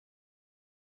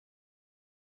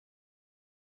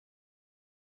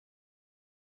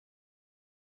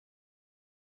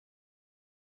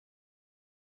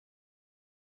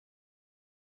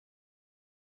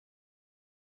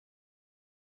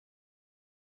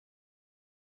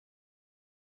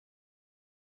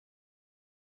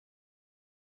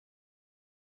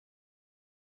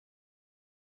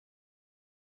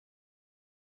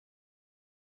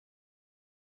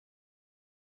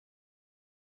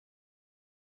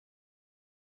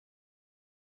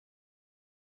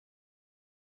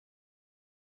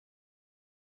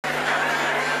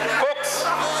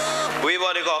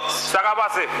Body Cox. Ça va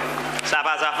passer. Ça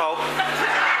passe à faux.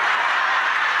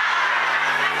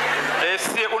 Et si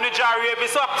on est déjà arrivé à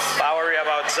socks. Pas worry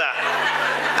about ça.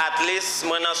 At least,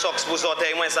 moi dans socks pour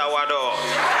sortir moi ça va d'or.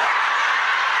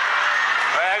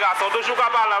 Ouais, gars, sont toujours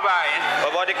capables là-bas.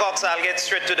 But Body Cox, I'll get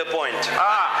straight to the point.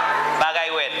 Ah.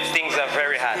 Bagay wet, things are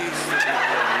very hard.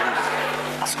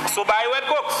 So by wet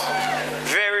cooks.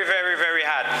 Very, very, very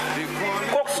hard.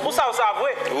 Cooks, où ça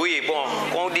vrai? Oui, bon,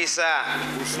 on dit ça.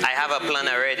 I have a plan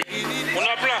already. On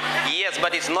a un plan. Yes,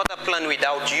 but it's not a plan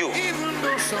without you.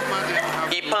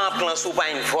 Il pas un plan sous pas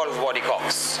involve Body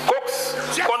Cox. Cooks,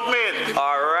 compte main.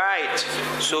 All right.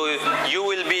 So you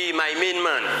will be my main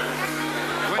man.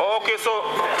 Okay, so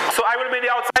I will be the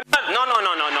outside man. No.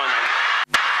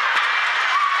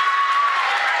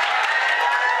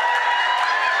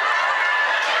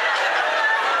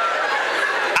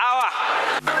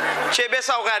 Chebe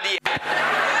Saugadi.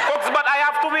 Cooks, but I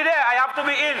have to be there. I have to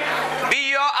be in. Be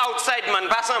your outside man,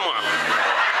 pas moi.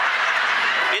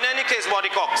 In any case, Body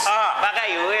Cox.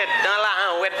 Bagay wet dans la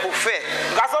hand wet pour faire.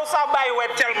 Quand on s'en va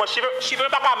wet tellement, je veux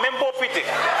pas même profiter.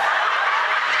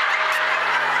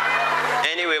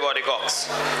 Anyway, Body Cox.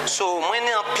 So, moi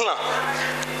j'ai un plan.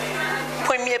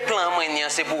 Premier plan moi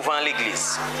c'est pour vendre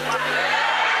l'église.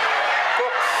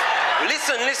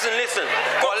 Listen.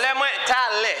 Bon, là, moi, t'as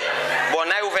l'air. Bon, on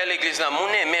a ouvert l'église là. Mon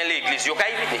aime l'église. Yo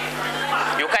kay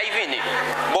vini.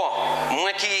 Bon,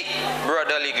 moi qui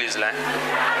brother l'église là.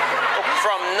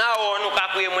 From now on, nous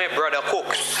appeler moi brother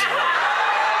Cooks.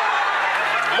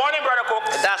 Morning, brother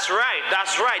Cooks. That's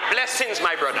right. Blessings,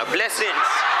 my brother. Blessings.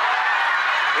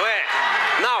 Ouais.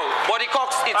 Now, Body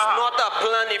Cox, it's not a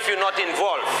plan if you're not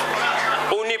involved.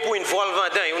 On est pour involver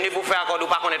dedans, on est pour faire accord ou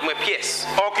pas connaître mes pièces.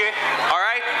 Okay. All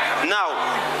right. Now,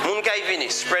 moun kay vini,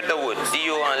 spread the word.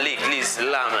 Dio en l'église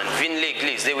là, man. Vin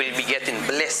l'église, they will be getting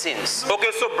blessings.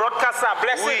 Okay, so broadcast our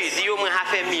blessings. Oui, Dio moi a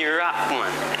fait miracle,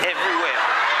 man. Everywhere.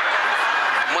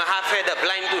 Moi a fait the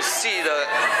blind to see the.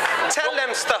 Tell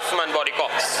them stuff, man, Body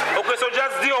Cox. Okay, so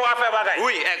just Dio a fait bagay.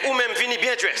 Oui, ou même vini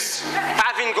bien dress.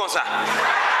 Pas vini comme ça.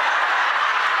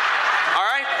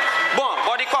 Bon,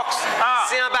 Body Cox,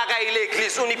 c'est un bagay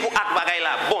l'église, on est pour acte bagay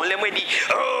là. Bon, les moi dit,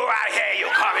 oh, I hear you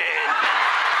coming.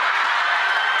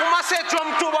 Comment c'est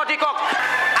drum to Body Cox?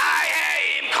 I hear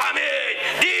him coming.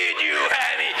 Did you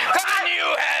hear me? Can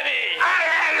you hear me? I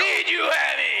hear you. Did you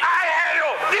hear me? I hear you.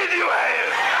 Did you hear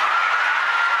me?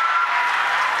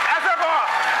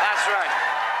 That's right.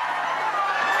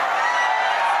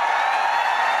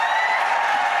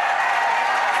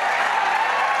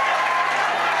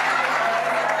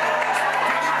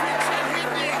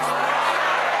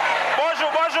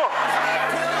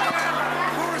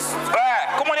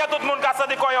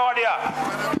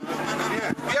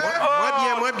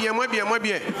 Moi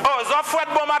bien. Oh, ils ont fouet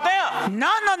bon matin? Non.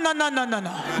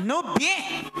 Nous bien.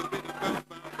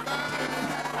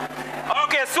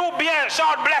 Ok, sous bien,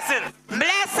 shout blessings.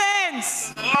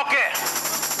 Blessings. Ok.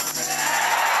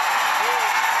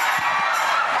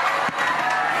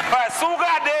 Ouais, sous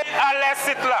regardez à l'air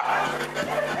site là.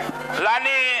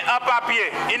 L'année en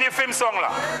papier, il y a un film song là.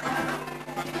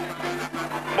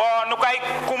 Bon, nous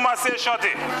allons commencer à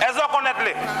chanter. Est-ce qu'on connaît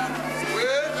les?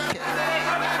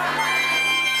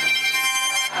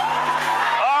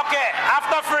 Okay,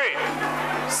 after free.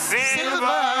 Silver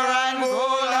and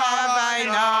gold have I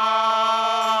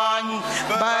none,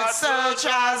 but such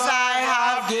as I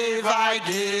have give I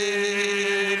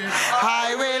give.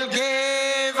 I will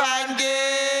give and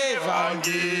give and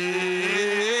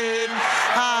give,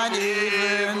 and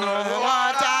even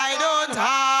what I don't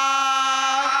have,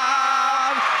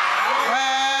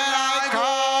 when I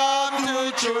come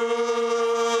to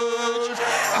church,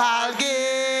 I'll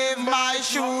give my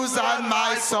shoes and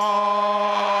my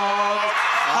socks.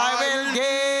 I will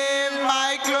give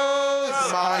my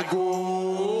clothes, my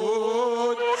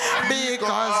good,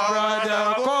 because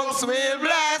Brother Cooks will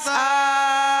bless us.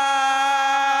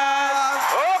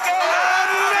 Okay.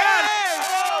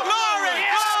 Glory.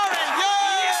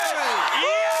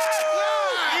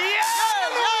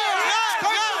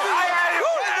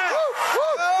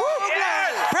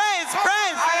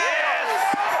 Praise.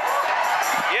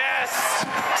 Yes.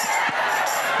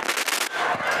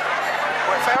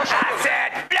 I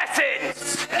said blessings.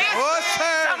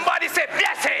 Somebody said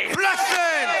blessings.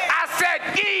 I said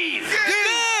give.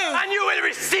 And you will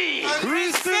receive.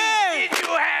 Did you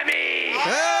hear me?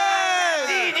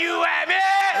 Did you hear me?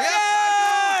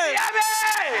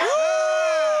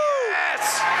 Yes.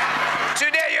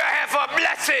 Today you have a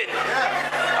blessing.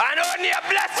 And only a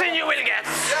blessing you will get.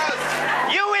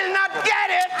 You will not get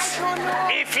it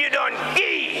if you don't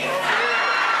give.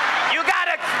 You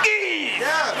gotta give.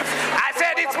 I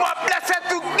said it's more blessed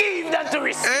to give than to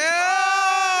receive.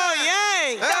 Oh,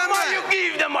 yay. The more you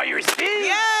give, the more you receive.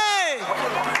 Yay.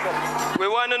 We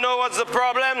want to know what's the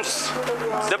problems.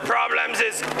 The problems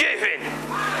is giving.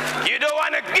 You don't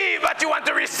want to give, but you want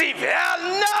to receive. Hell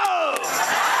no!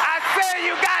 I say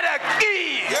you gotta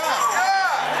give.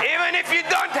 Even if you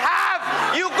don't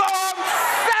have, you go home,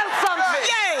 sell something.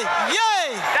 Yay.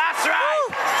 Yay. That's right.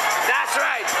 That's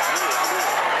right.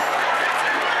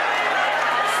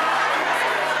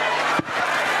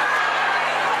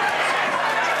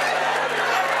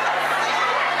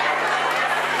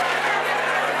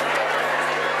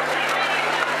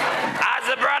 As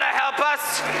the brother help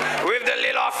us with the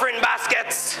little offering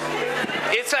baskets,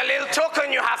 it's a little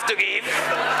token you have to give.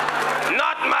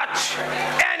 Not much.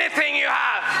 Anything you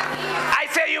have. I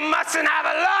say you mustn't have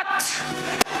a lot.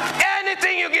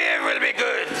 Anything you give will be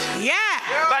good. Yeah.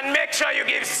 But make sure you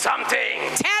give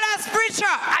something. Tell us, preacher.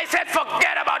 I said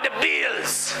forget about the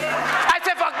bills. I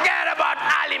said forget about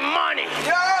alimony.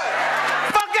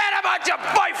 Forget about your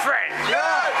boyfriend.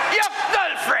 Your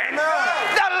girlfriend.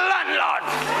 The landlord.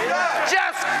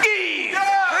 Just give.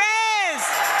 Praise.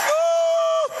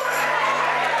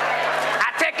 I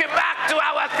take you back to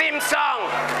our theme song.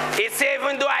 It says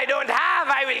even though I don't have,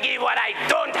 I will give what I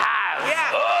don't have.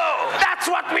 Yeah. Oh, that's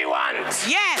what we want.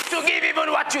 Yes. To give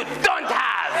even what you don't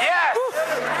have. Yes.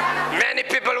 Many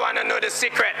people want to know the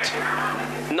secret.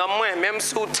 Non, moi, même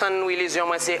sous tant religion,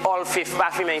 moi, c'est all fifth,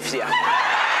 pas fi men fia.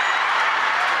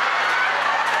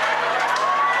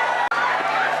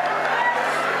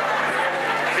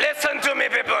 Listen to me,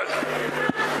 people.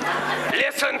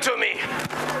 Listen to me.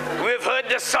 We've heard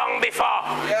the song before.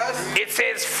 Yes. It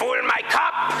says, full my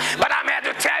cup. But I'm here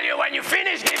to tell you, when you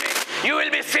finish giving, you will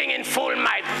be singing, full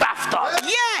my bathtub.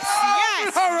 Yes.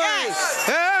 Yes. Yes.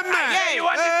 Amen. Yeah, you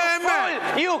want it to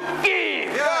full, you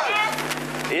give.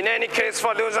 Yeah. In any case,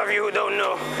 for those of you who don't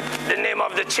know, the name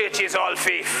of the church is All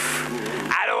Faith.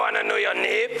 I don't want to know your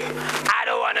name. I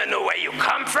don't want to know where you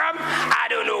come from. I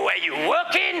don't know where you're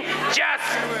working. Just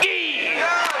give.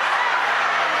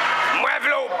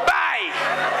 Muevlo, buy.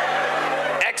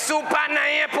 Exupa na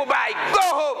yen pou buy. Go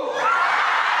home.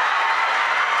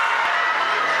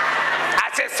 I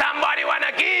said somebody want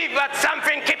to give, but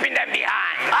something keeping them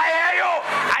behind. I hear you.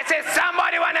 I said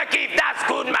somebody want to give. That's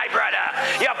good, my brother.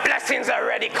 Your blessings are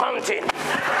already counting.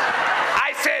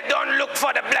 I said don't look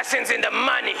for the blessings in the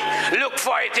money. Look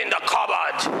for it in the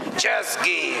cupboard. Just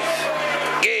give.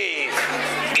 Give.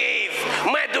 Give.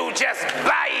 Medu just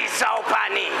buy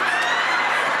saupani.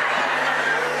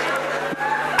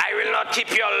 I will not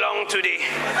keep you long today.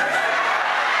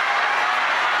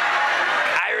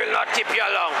 I will not keep you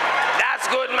long. That's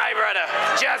good, my brother.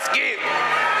 Just give.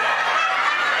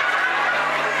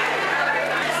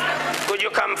 Could you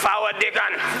come forward,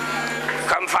 Deacon?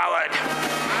 Come forward.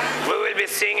 We will be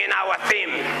singing our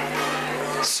theme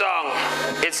song.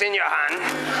 It's in your hand,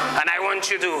 and I want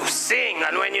you to sing.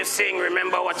 And when you sing,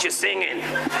 remember what you're singing.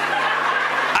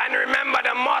 And remember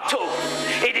the motto: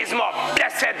 it is more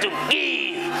blessed to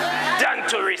give than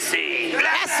to receive.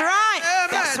 That's right. Amen.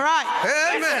 That's right.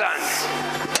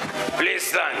 Please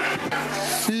stand.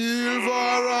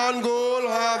 Silver and gold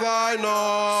have I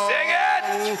not. Sing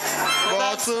it.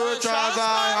 But such as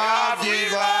I have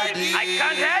divided. I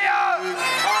can't hear you.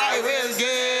 I will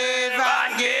give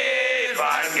And give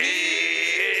and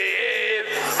give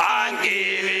and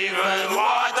give even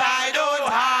what I don't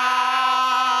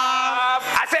have.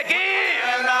 I say give.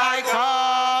 when I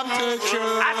come to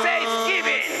church. I say it's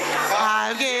giving.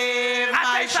 I'll give I my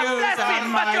say it's a shoes blessing,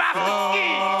 and but my you have to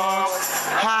give. clothes.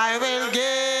 I will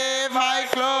give my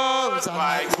clothes and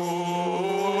my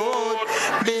food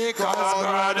because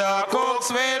Brother Cooks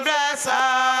will bless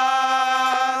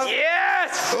us.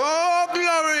 Yes. Oh,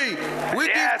 glory. We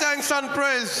Yes. give thanks and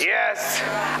praise. Yes.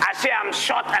 I say I'm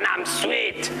short and I'm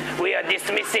sweet. We are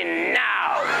dismissing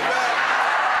now.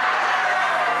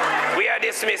 We are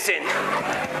dismissing.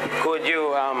 Could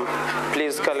you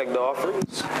please collect the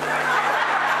offerings?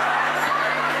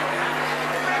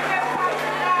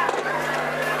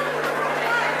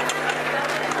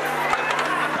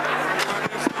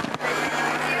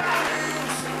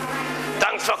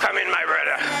 Thanks for coming, my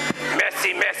brother.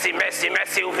 Merci, merci, merci,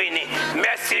 merci, Uvini.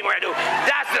 Merci, Mwedu.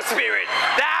 That's the spirit.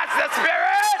 That's the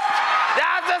spirit.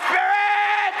 That's the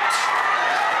spirit.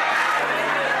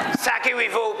 Saki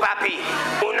wivo, papi.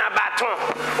 Una baton.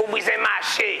 Ou brise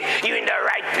marché. You in the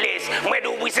right place.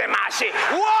 Mwedu brise marché.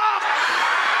 Walk!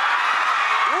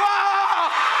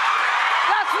 Walk!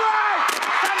 That's right.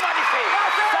 Somebody say.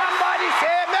 Somebody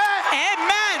say amen.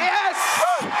 Amen. Yes.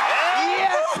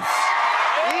 Yes.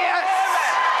 Yes.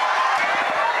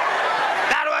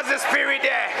 That was the spirit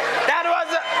there. That was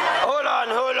the...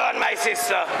 Hold on, my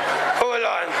sister, hold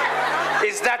on.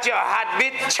 Is that your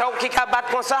heartbeat? Chow kika bat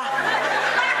kon sa?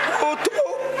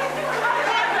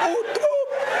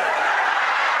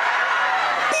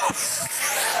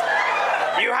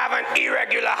 You have an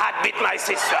irregular heartbeat, my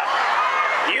sister.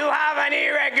 You have an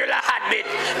irregular heartbeat,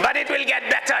 but it will get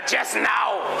better just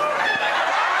now.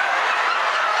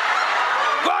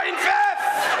 Go in faith.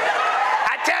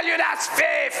 I tell you, that's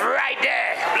faith right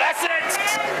there. Bless it.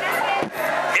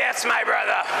 Yes, my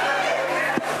brother.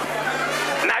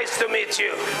 Nice to meet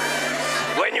you.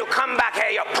 When you come back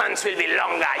here, your pants will be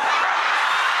longer. I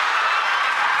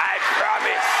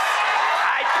promise.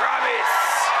 I promise.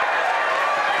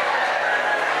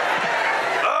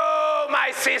 Oh,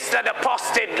 my sister, the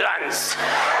posted glands.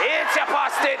 It's your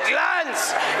posted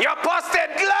glands. Your posted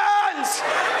glands.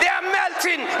 They are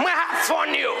melting. We have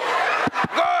fun you.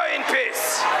 Go in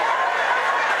peace.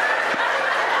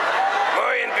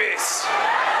 Go in peace.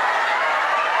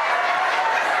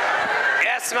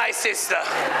 Yes, my sister.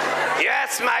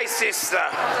 Yes, my sister.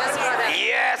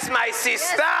 Yes, my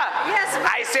sister.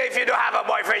 I say if you don't have a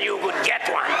boyfriend, you could get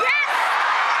one.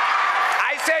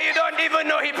 I say you don't even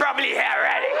know he probably here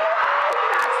already.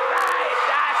 That's right.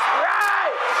 That's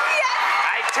right.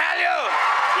 I tell you.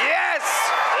 Yes.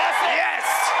 Yes. Yes.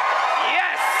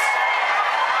 Yes.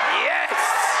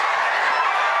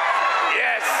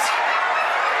 Yes.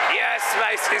 Yes,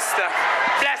 my sister.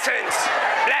 Blessings.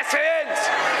 Blessings.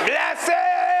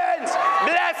 Blessings.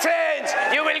 Blessings.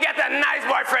 You will get a nice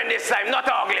boyfriend this time, not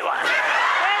an ugly one.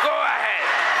 Go ahead.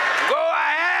 Go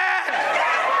ahead.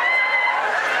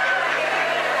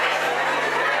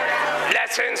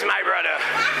 Blessings, my brother.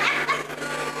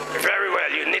 Very well.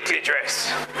 You neatly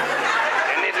dress.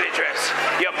 You neatly dress.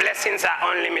 Your blessings are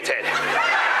unlimited.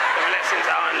 Your blessings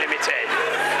are unlimited.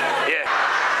 Yeah.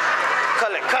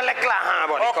 Collect la hein,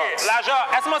 body cox. L'argent,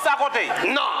 est-ce que ça côté?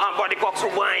 Non, un body cox ou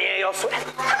bien yo sweat.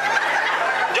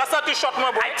 Just a t-shirt,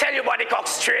 my boy. I tell you, body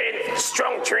cox,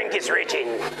 strong drink is reaching,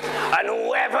 and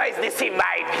whoever is deceived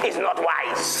by it is not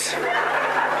wise.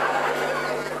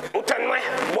 Utanwe,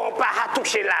 bon pas à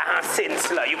toucher la hein sense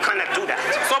là. You cannot do that.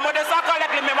 So moi de ça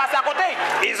collect les mêmes à côté.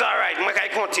 It's all right. Moi I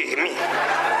compte me.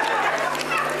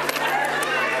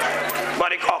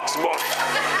 Body cox, bon.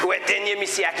 Où est dernier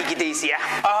monsieur qui quitte ici?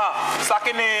 Ah, ça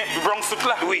qui est Bronx tout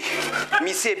là. Oui.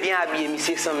 Monsieur bien habillé,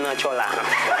 monsieur semble naturel là.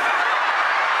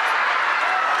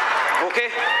 Ok?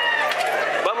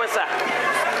 Bon, moi ça.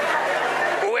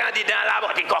 Où est dit dans la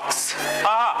body cox?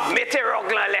 Ah. Mettez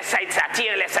rock là, les sides ça,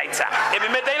 tiens les sides ça. Et puis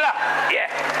mettez là. Yeah.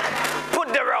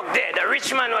 Put the rock there. The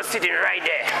rich man was sitting right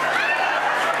there.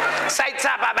 Side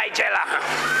ça, bye bye, Jella.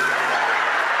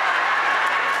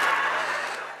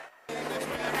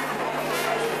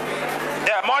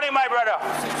 Yeah, morning, my brother.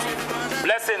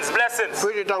 Blessings, blessings.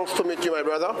 Pretty thanks to meet you, my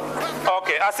brother.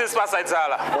 Okay, assist pas ça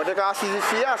là. On te assist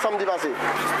ici à samedi passé.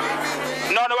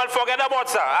 Non, no, well, forget about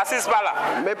ça. Assist pas là.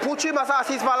 Mais pour tu m'as ça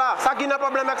assist pas là. Ça qui n'a pas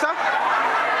problème avec ça?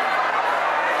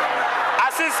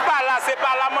 Assist pas là, c'est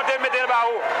pas là monter mettre le bas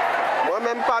haut. Moi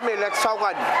même pas mes legs ça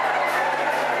quoi.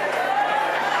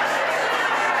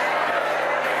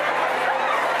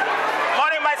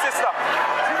 Morning, my sister.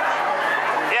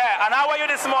 Yeah, and how are you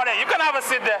this morning? You can have a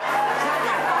seat there.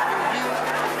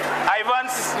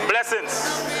 Ivan's blessings.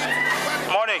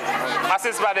 Morning.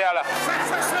 Assist Badiala.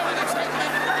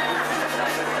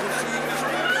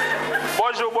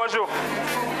 Bonjour, bonjour.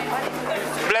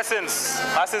 Blessings.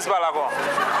 Assist Balago.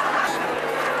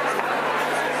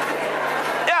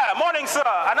 Yeah, morning, sir.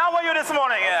 And how are you this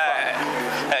morning?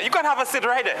 You can have a seat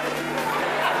right there.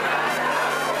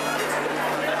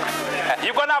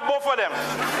 You can have both of them.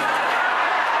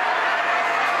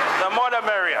 The more the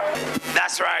merrier.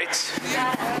 That's right.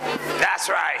 That's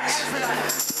right.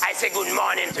 I say good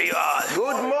morning to you all.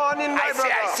 Good morning, my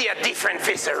brother. I see a different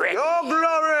face already. Your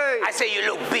glory. I say you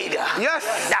look bigger. Yes.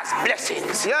 That's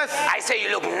blessings. Yes. I say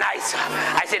you look nicer.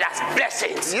 I say that's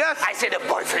blessings. Yes. I say the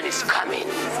boyfriend is coming.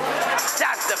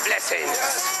 That's the blessings.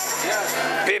 Yes.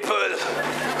 People,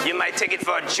 you might take it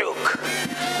for a joke,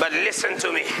 but listen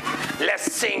to me.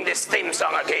 Let's sing this theme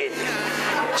song again.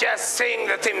 Just sing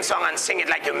the theme song and sing it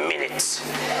like you mean it.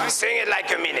 Sing it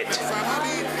like you mean it.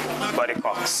 Body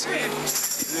Cox.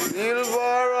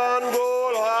 Silver and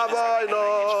gold have I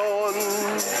none,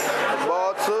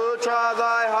 but such as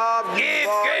I have Give.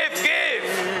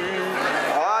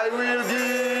 I will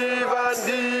give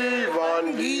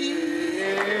and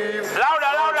give. Louder.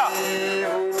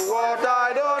 Even what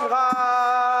I don't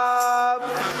have.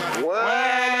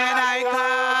 When I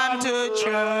come to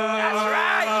church, That's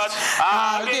right.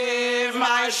 I'll give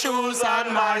my shoes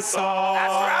and my socks.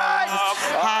 That's right.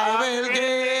 I will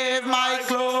give my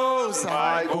clothes and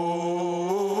my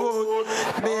boot,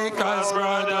 because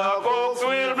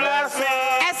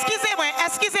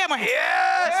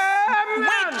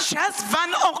just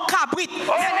van au cabrit.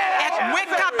 Et moi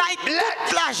cabay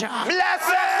toute l'argent.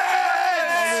 Blessings!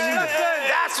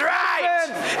 That's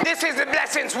right. This is the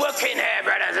blessings working here,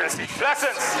 brothers and sisters.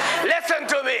 Blessings. Listen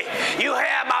to me. You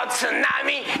hear about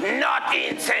tsunami, not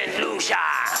in St. Lucian.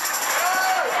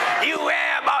 You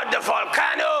hear about the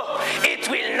volcano, it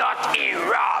will not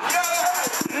erupt.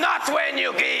 Not when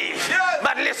you give.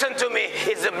 But listen to me,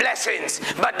 it's the blessings,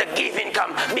 but the giving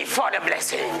come before the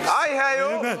blessings. I hear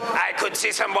you. I could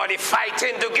see somebody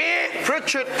fighting to give.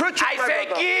 Preach it, I say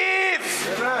brother. give.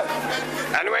 Amen.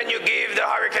 And when you give, the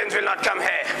hurricanes will not come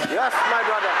here. Yes, my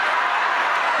brother.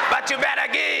 But you better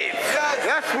give.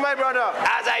 Yes, my brother.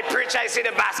 As I preach, I see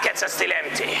the baskets are still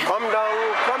empty. Come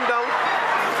down, come down.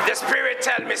 The Spirit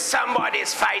tells me somebody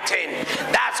is fighting.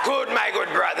 That's good, my good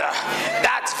brother.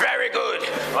 That's very good.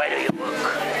 Where do you work?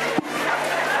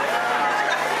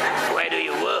 Where do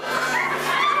you work?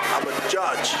 I'm a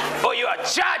judge. Oh, you're a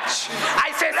judge.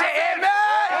 I say amen.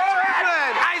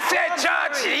 Amen. I say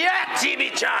judge, yeah,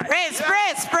 TB judge. Praise.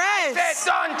 Say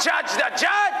don't judge the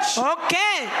judge.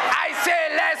 Okay. I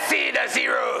say let's see the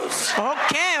zeros.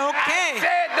 Okay. I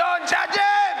say don't judge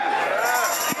him.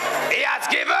 He has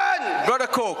given. Brother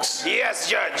Cox. Yes,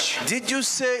 Judge. Did you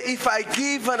say if I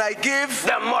give and I give,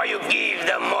 The more you give,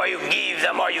 the more you give,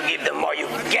 the more you give, the more you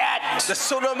get. the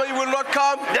tsunami will not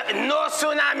come? No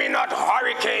tsunami, not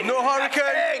hurricane. No hurricane?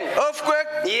 Nothing. Earthquake?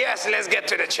 Yes, let's get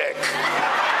to the check.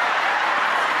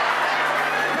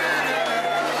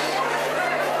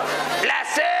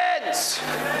 Blessings.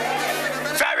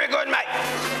 Very good, my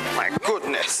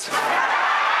goodness. The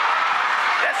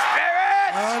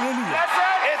Spirit.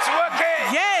 It's working.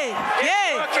 Yay.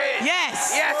 Okay.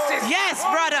 Yes. Yes,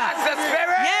 brother. That's the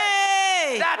Spirit.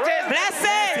 Yay. That is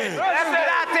Blessing.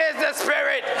 That is the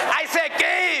Spirit. I say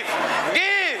give.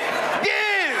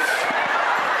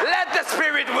 Let the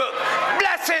Spirit work.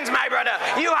 Blessings, my brother.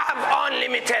 You have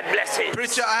unlimited blessings.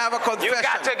 Preacher, I have a confession. You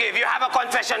got to give. You have a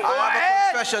confession. Go I have ahead.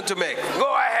 a confession to make.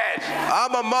 Go ahead.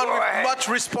 I'm a man Go with ahead. much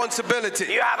responsibility.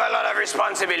 You have a lot of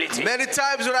responsibility. Many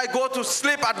times when I go to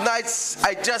sleep at nights,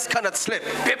 I just cannot sleep.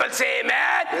 People say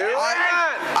amen.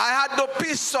 I had no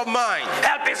peace of mind.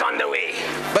 Help is on the way.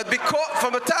 But because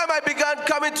from the time I began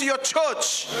coming to your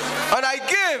church and I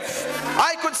give,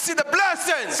 I could see the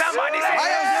blessings. Somebody say I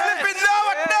am sleeping now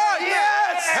at night.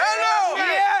 yes. Hello.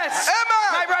 Yes.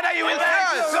 Amen. My brother, you will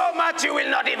thank so much you will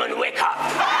not even wake up.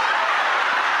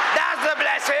 That's the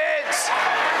blessings.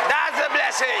 That's the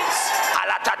blessings.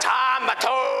 Alatata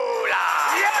matola.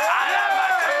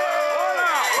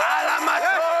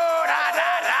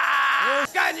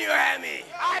 Can you hear me?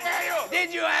 I hear you.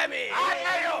 Did you hear me? I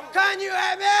hear you. Can you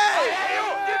hear me? I hear you.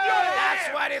 That's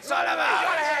what it's all about.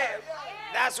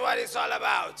 That's what it's all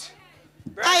about.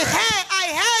 I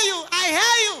hear you.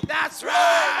 That's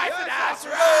right. That's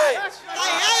right. I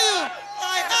hear you.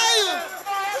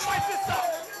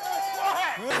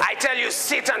 I tell you,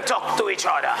 sit and talk to each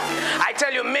other. I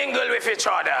tell you, mingle with each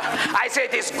other. I say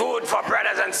it is good for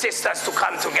brothers and sisters to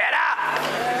come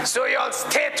together. So you all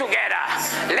stay together.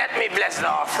 Let me bless the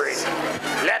offering.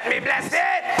 Let me bless it.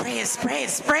 Praise.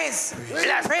 Bless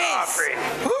the offering.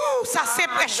 Ouh, ça c'est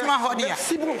prêchement, Rodia.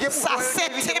 Ça c'est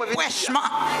prêchement.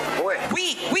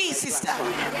 Oui, sister.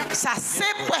 Ça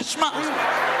c'est prêchement.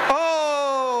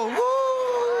 Oh,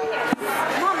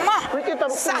 maman.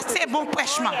 Ça c'est bon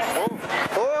prêchement.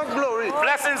 Oh, glory.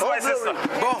 Blessings, my sister.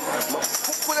 Bon,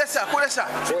 conheça.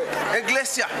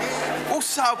 Iglesia. O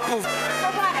salvo.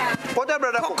 Pode,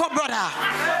 brother. Coco brother.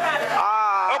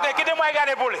 Ok, qui moi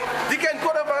garder pour lui? Di ken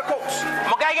kone brother Cox.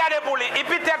 Mon gars garder pour lui. Et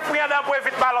puis peut-être pour y aller pour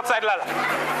éviter par l'autre side là.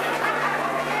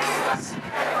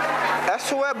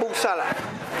 Est-ce que Bouksa là?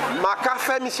 Ma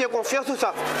café, monsieur, confiance tout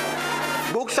ça.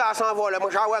 Bouksa s'envole. Moi,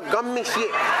 j'ai gomme, monsieur.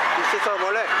 Il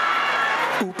s'envole.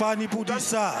 Ou pas ni pour dire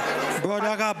ça.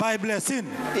 Brother a buy blessing.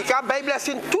 Il a buy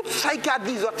blessing. Tout ça, il a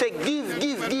dit, c'est give.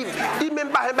 Il même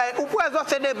pas, ou pour les autres,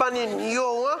 c'est des banines.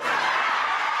 Yo, hein?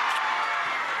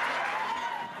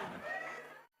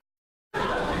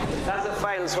 That's the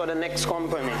files for the next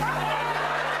company.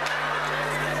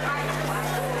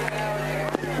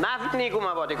 Nafni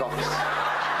kuma body cops.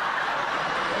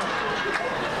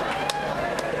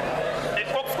 Et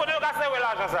Cox connaît au casse où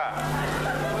l'argent ça?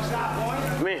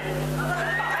 Me.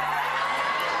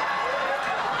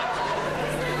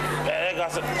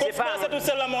 Cox c'est tout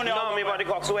seul la monnaie. No, me body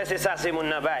cops. Where c'est ça, c'est mon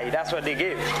nabai. That's what they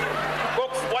give.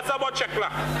 Cox, what's about check là?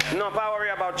 No, pas worry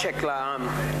about check là.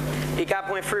 He can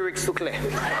point 3 weeks to clear.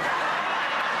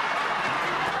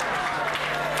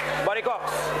 Body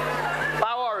cops.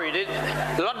 Pas worry.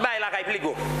 Lot by like I play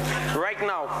go. Right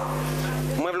now.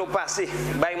 Moi v'lo passer.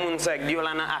 By moun sek. Di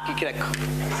wala na aki krek.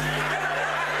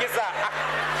 Qu'est-ce ça?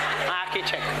 Aki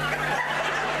architect.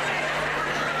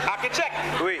 Architect?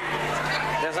 Oui.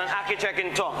 There's an architect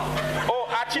in town. Oh,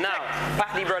 architect. Now,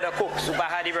 pas the brother Cooks. Ou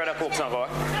pas the brother Cooks encore?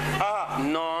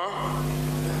 Non.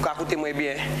 Écoutez-moi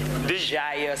bien.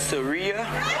 Jaya Surya.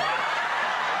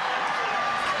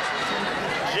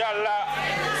 Jala.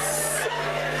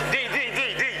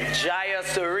 Jaya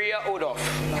Surya Odof.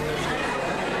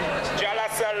 Jala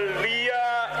Surya.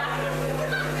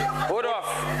 Odof.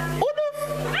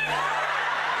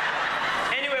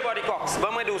 Anyway, Body Cox,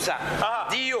 but I do ça.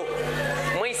 Dio,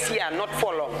 moi ici à not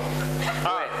for long.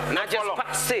 Not just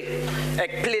passer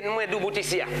avec plein moi du bout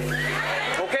ici.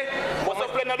 OK? Bon, ça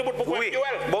plein du bout pour oui.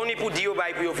 Bon, ni pour Dio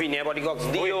by pour finir, Body Cox.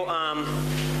 Dio,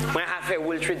 moi a fait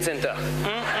World Trade Center.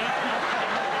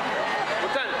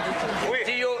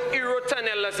 Dio Euro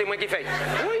Tunnel, c'est moi qui fais.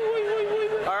 Oui.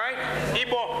 All right?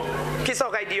 Ibo. Qui ça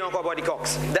qu'il dit encore, Body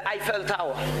Cox? The Eiffel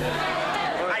Tower.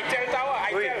 Eiffel Tower,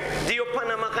 Eiffel. Dio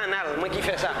Panama Canal, moi qui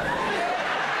fais ça.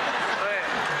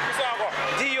 Qui ça encore?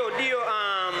 Dio,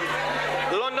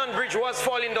 London Bridge was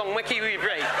falling down, moi qui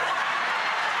replay.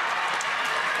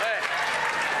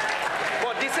 Bon,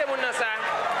 dis c'est mon ça.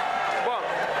 Bon.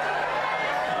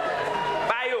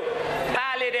 Bayo,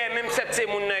 parlez de même c'est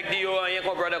mon Dio, rien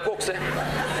qu'on brother Cooks.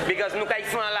 Because nous kay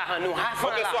fan là, nous half là.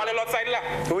 OK, so aller l'autre side là.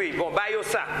 Oui, bon, bayo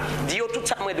ça. Dio tout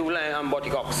ça moi doula en Body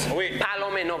Cox. Oui.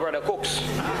 Parlons maintenant brother Cooks.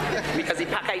 Because il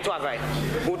pas kay travail.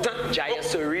 Pourtant Jaya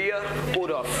Surya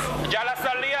Odof. Jala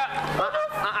Surya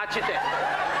un architecte.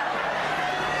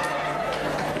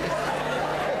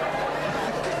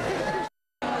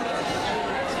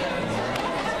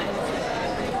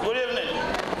 Good evening.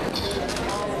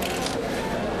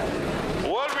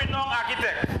 World-renowned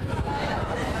architect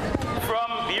from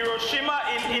Hiroshima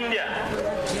in India,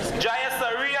 Jaya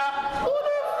Surya.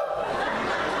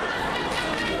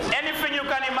 Anything you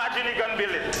can imagine, you can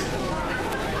build it.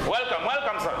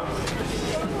 Welcome, sir.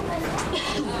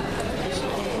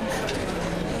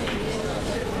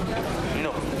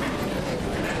 No.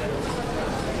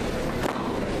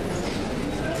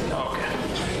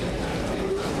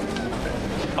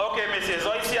 Ok, messieurs,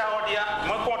 so ici à Odia,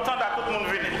 moi content de tout le monde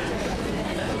venir.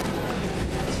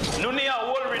 Nous avons un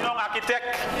world-renowned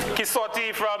architect qui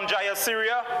sorti from Jaya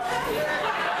Surya.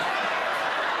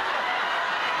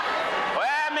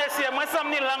 Ouais, messieurs, moi ça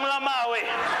me dit lang lama ouais.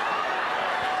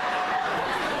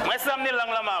 Moi ça me dit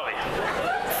lang lama ouais.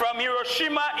 From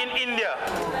Hiroshima in India.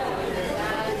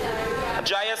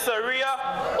 Jaya Surya.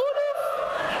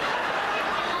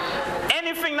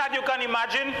 Anything that you can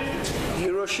imagine.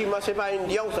 Hiroshima, c'est pas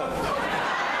indien ça.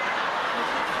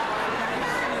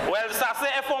 Well, ça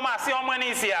c'est information moi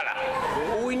ici là.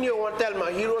 Oui, Inyowan tellement.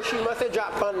 Hiroshima, c'est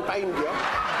Japan, pas India.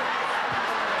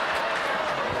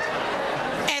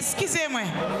 Excusez-moi.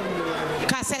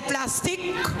 Cassette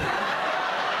plastique.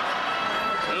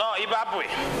 Non, il va pas.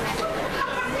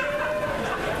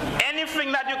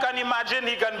 Anything that you can imagine,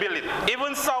 he can build it.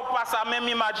 Even so, pass a même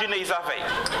imaginer is a fait.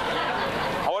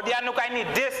 Or there no kind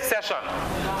of this session,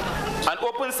 an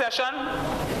open session,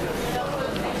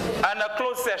 and a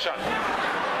closed session.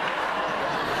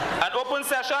 An open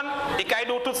session, il can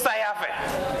do tout ça à faire.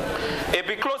 Et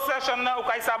puis closed session, now,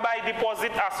 il can buy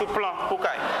deposit à sous plan.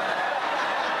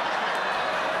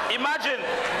 Imagine,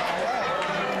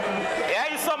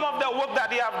 here is some of the work that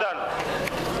they have done.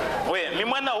 Wait, me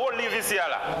when the whole live is here.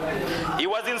 He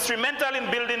was instrumental in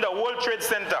building the World Trade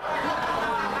Center,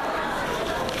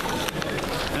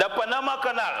 the Panama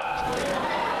Canal.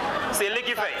 C'est lui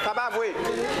qui fait. Ça va, oui.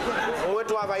 Moi,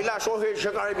 je travaille là, je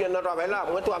travaille bien dans travail là.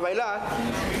 Moi, je travaille là.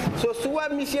 So, soit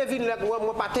monsieur vient là, moi, je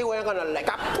partais au canal là.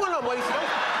 Prends-le moi ici.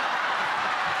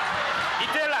 Il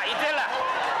était là.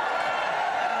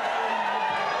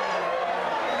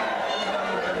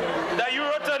 The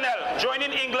Eurotunnel,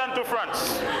 joining England to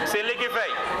France. C'est lui qui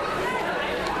fait.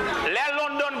 Les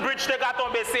London Bridge te a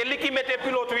tombé, c'est lui qui mettait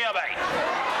pilote en bas.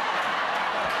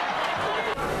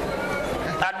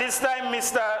 At this time,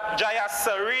 Mr. Jaya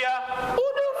Surya.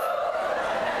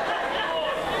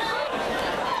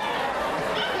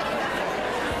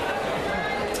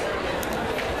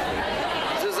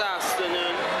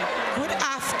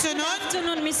 Good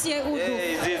afternoon, Monsieur Udu.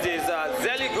 Hey, this is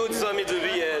very good for me to be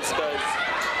here because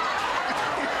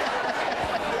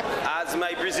as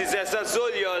my predecessor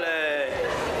told you all,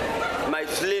 my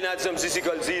plane had some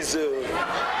difficulties, so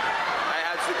I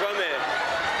had to come here.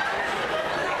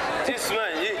 This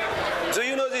man, do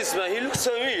you know this man? He looks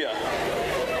familiar.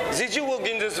 Did you work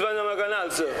in this Panama Canal,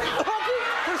 sir?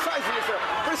 Precisely, sir.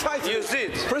 Precisely. You see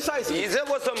it? Precisely. There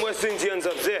was some West Indians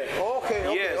up there.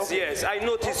 Okay. Yes. I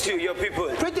noticed you, your people.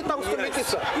 Pretty thanks to meet you,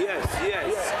 sir. Yes.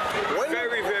 When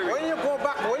Very.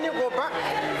 When you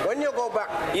you go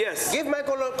back, yes, give my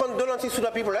condolences to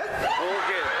the people, eh?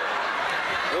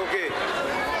 Okay.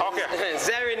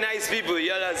 Very nice people.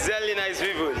 Y'all are very nice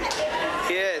people.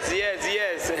 Yes.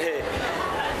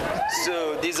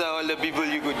 So these are all the people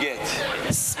you could get.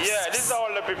 Yeah, these are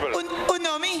all the people.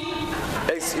 Unomi?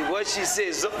 What she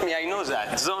says, Zomi, I know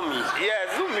that. Zomi. Yeah,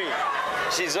 Zumi.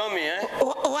 She's Zomi, eh?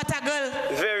 What a girl.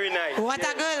 Very nice. What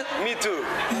a girl. Me too.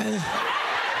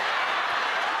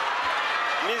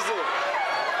 Me too.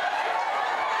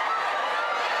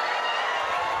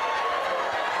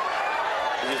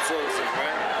 You told them,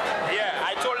 right? Yeah,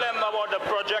 I told them about the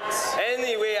projects.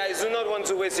 Anyway, I do not want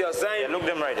to waste your time. Yeah, look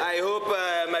them right. I hope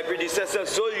my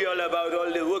predecessors told you all about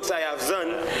all the works I have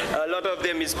done. A lot of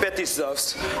them is petty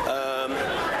stuffs.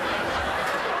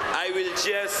 I will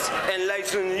just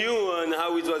enlighten you on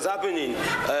how it was happening.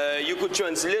 You could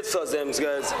translate for them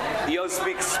because you all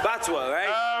speak Patois,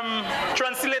 right?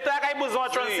 Translator, I was on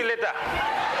translator.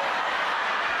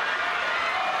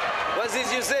 What did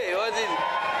you say? What did?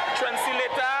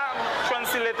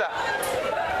 Translator.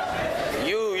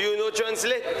 You know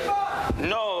translate?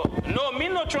 No, me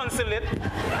no translate.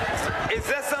 Is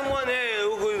there someone here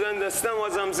who could understand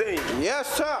what I'm saying? Yes,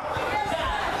 sir.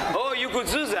 Oh, you could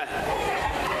do that?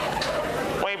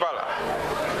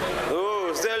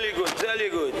 Oh, very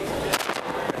good.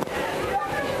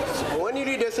 When you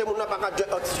read this,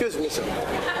 excuse me, sir.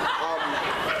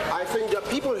 I think the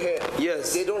people here,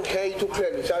 yes, they don't hear you too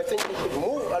clearly, so I think you should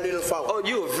move a little forward. Oh,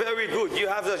 you very good. You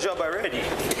have the job already.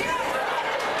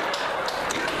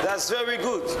 That's very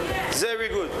good. Very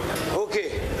good.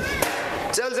 Okay.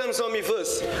 Tell them something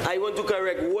first. I want to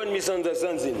correct one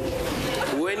misunderstanding.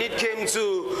 When it came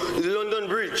to London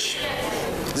Bridge,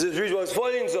 the bridge was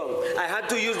falling some. I had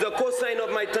to use the cosine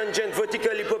of my tangent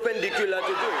vertically perpendicular to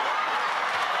do it.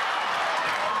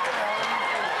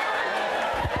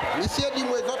 Monsieur dit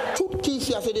moi tout qui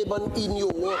s'y a fait des bandes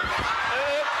Inyowan.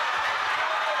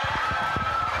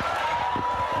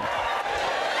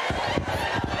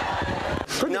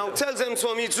 Now tell them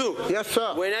for me too. Yes,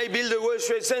 sir. When I built the World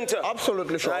Trade Center,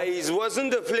 absolutely sure. It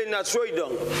wasn't the plane that threw it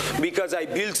down because I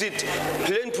built it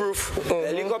plane-proof,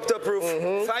 helicopter-proof,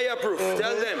 fire-proof.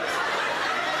 Tell them.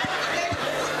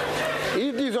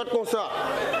 Ils disent comme ça.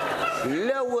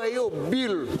 Là où ils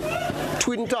build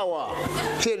Twin Tower,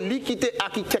 c'est lui qui était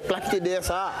architecte là qui était derrière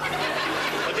ça.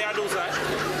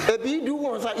 Et puis du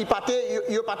coup ça, il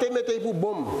partait mettre pour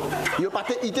bombe. Il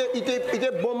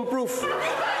était bomb-proof.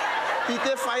 Il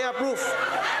était fireproof,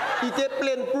 il était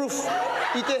plane-proof,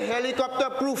 il était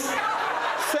helicopter-proof.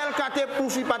 Celle qui était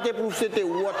proof, il n'était pas proof, c'était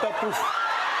waterproof.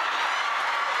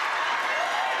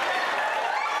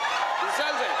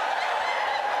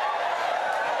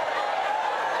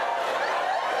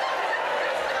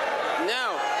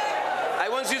 Now, I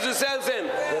want you to tell them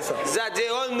that they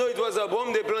all know it was a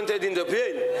bomb they planted in the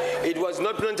plane. It was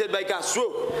not planted by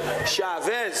Castro,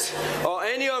 Chavez, or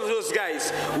any of those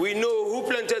guys. We know who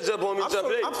planted the bomb in the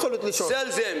plane. Absolutely sure. Tell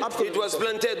them it was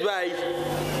planted by...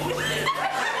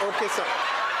 Okay, sir.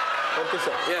 Okay,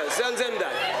 sir. Yeah, tell them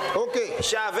that. Okay.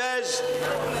 Chavez,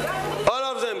 all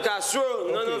of them. Castro,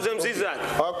 none of them sees that.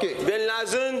 Okay. Ben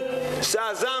Laden,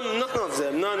 Shazam,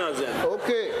 none of them.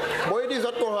 Okay. Moi, il dit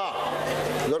ça comme ça.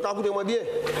 Vous écoutez-moi bien.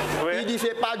 Il dit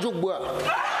c'est pas du bois.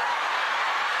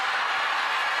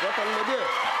 Vous entendez bien?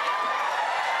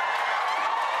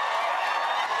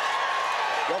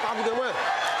 Vous écoutez-moi?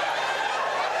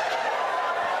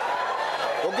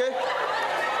 Ok?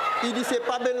 Il dit c'est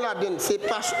pas Ben Laden, c'est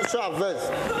pas Chavez,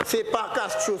 c'est pas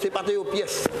Castro, c'est pas Théo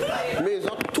Pièce. Mais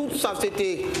tout ça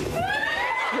c'était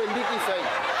le lui qui fait.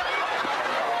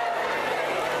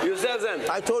 You tell them?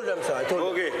 I told them, sir. I told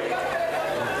them. Okay.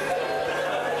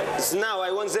 So now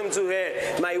I want them to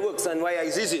hear my works and why I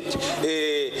did it.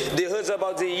 They heard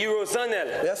about the Euro Tunnel.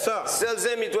 Yes, sir. Tell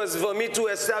them it was for me to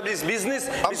establish business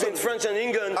between France and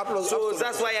England. So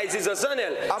that's why I did the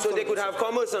tunnel. So they could have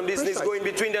commerce and business going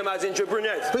between them as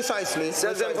entrepreneurs. Precisely.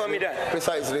 Tell them for me that.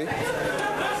 Precisely.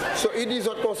 So ils disent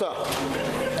comme ça.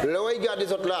 Là où ils gardent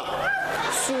les autres là,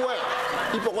 souhait,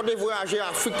 ils peuvent voyager à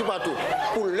Afrique tout partout.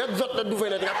 Pour les autres de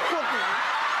venir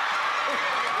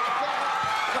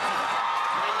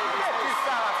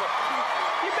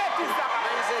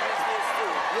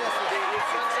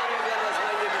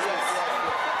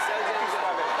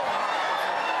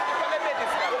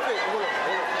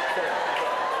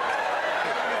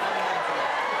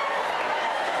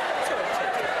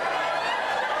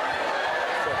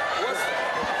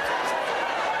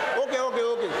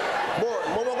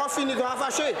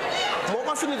Mon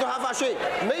pas fini de fâché.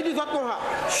 Mais il dit autres comme ça.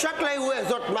 Chaque là où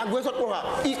les autres, ma gueule autres comme ça.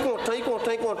 Il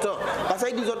content. Parce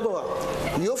qu'il dit autres comme ça.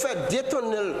 Il fait 2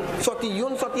 tunnels sorti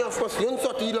en France, yon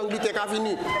sorti l'Angleterre qui a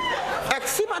fini. Et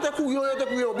si pas de couillon,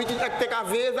 biti te ka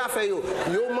veye affaire yo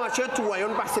marché tout,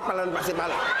 yon passe par là.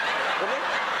 Okay?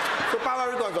 So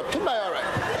power goes up. Tout all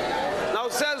right. Now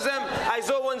tell them, I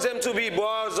don't want them to be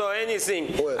bars or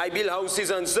anything. Well. I build houses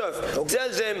and stuff. Okay. Tell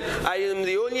them I am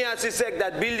the only architect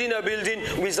that building a building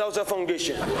without a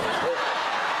foundation.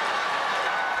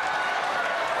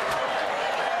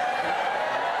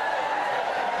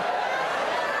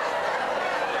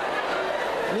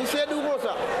 Monsieur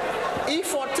Dougosa, il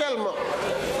faut tellement.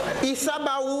 Il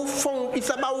s'abat où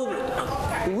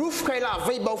roof qu'il a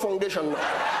veille bas foundation.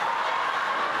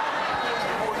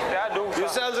 You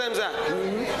tell them that?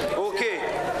 Okay.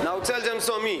 Now tell them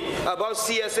something about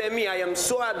CSME. I am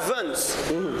so advanced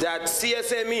that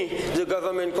CSME, the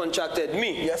government contracted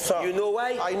me. Yes, sir. You know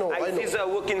why? I know. I did the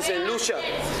work in St Lucian.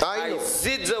 I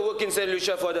did the work in St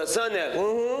Lucian for the Sunel.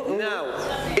 Now,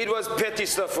 it was petty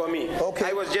stuff for me. Okay.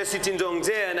 I was just sitting down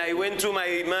there and I went through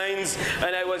my minds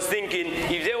and I was thinking,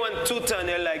 if they want 2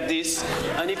 tunnels like this,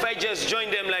 and if I just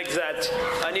join them like that,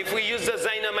 and if we use the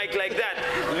dynamite like that,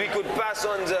 we could pass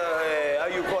on the, how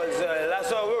you call it,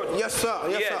 Lasso Road. Yes, sir.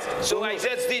 Yes, sir. So I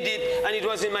just did it, and it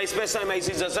was in my spare time. I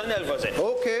did the tunnel for them.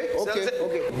 Okay.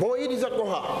 Bon, il dit ça comme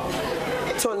ça.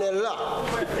 Tunnel là,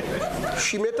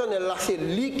 je mets tunnel là, c'est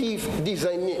lui qui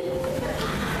designé.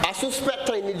 À suspect,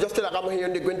 il dit juste la caméra, il y a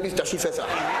une grande piste, il fait ça.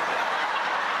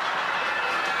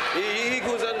 He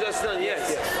could understand,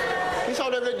 yes. Qu'est-ce que ça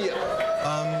veut dire?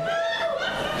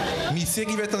 Monsieur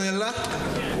qui fait tunnel là?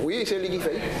 Oui, c'est lui qui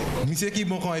fait. Monsieur qui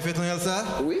bon quand il fait tunnel ça?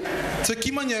 Oui. C'est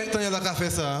qui manière tunnel là qui a fait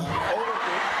ça?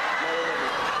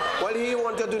 Well, he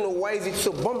wanted to know why is it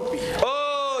so bumpy.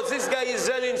 Oh, this guy is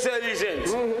very intelligent.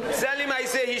 Tell him I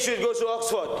say he should go to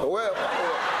Oxford. Well,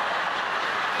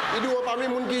 il dit pas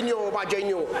même qui n'y pas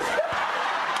géniaux.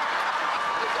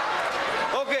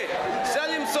 Okay, tell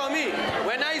him so me.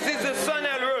 When I did the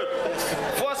Sunel Road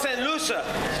for St Lucia,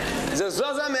 the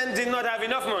Zaza men did not have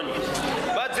enough money,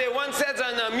 but they wanted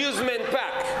an amusement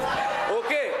park.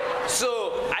 Okay,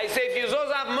 so I say if you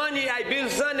don't have money, I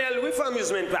build Sunel with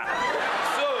amusement park.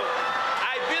 So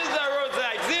I build the roads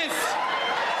like this.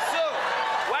 So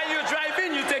while you're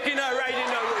driving, you're taking a ride in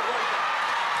the road.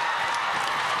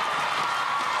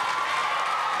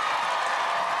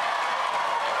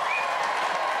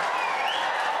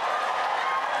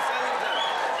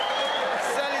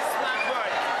 Sell it, smart boy.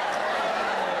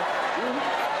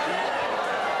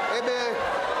 Eh bien,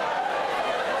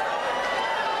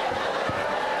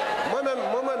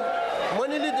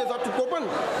 moi-même, il dit des autres copains.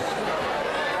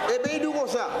 Eh bien, il dit comme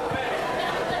ça.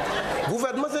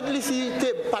 Gouvernement cette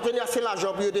licité partenaire c'est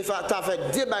l'argent pour faire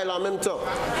 2 bails en même temps.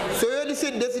 So yo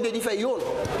décide de faire yon.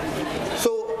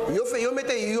 So yo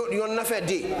mette yon a fait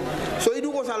 2. So il dit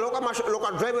comme ça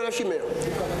local driver la chimère.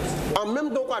 En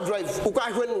même temps qu'on drive ou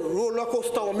qu'on joue un roller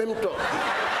coaster en même temps.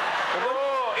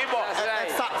 Oh, il bon.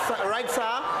 Ride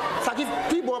ça qui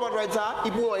plus bon about ride ça,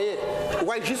 il pour rien.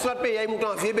 Ouais juste la payer mon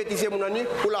temps vieux bêtise mon année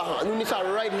pour la nous ni ça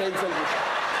ride here in St Lucian.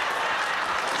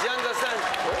 Do you understand?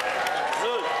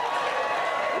 Good.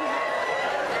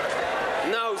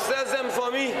 Now, tell them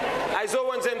for me, I don't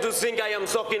want them to think I am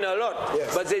talking a lot,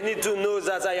 but they need to know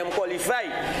that I am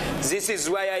qualified. This is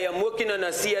why I am working on a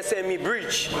CSME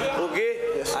bridge, okay?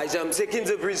 Yes. I am taking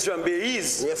the bridge from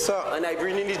Belize, yes, sir. And I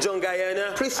bring in it John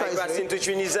Guyana, precisely. I pass into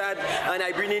Trinidad, and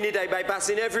I bring in it, I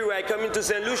bypassing everywhere. I come into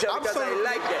St Lucia because I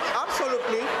like that.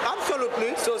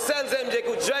 Absolutely. So tell them they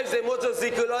could drive the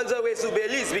motorcycle all the way to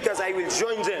Belize because I will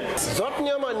join them.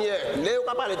 D'autres manière, les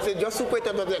on parle c'est juste sous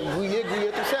peut-être griller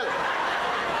tout seul.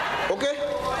 OK?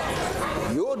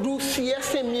 Yo dou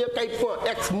CSME kay point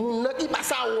ex moun qui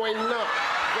passe à wine là.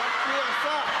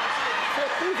 C'est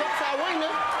tout ça wine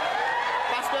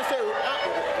parce que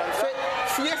c'est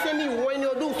CSME wine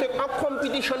yo dou c'est en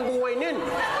competition pour wine.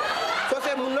 So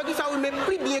c'est moun qui ça mais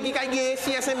plus bien qui gagne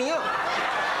CSME.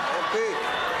 OK.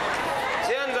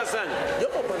 Do you understand?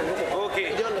 Okay.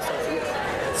 You understand? Yes.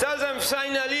 Tell them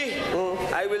finally,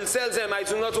 I will tell them I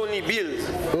do not only build,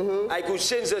 I could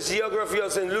change the geography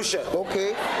of St Lucia.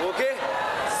 Okay. Okay?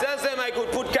 Tell them I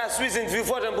could put Cassuis in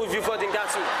Vieux-Fort and put Vieux-Fort in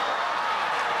Cassuis.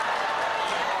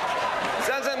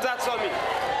 Tell them that for me.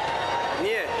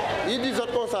 Yeah. Il dit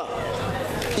comme ça.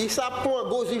 Il s'apprend à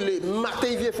goziller,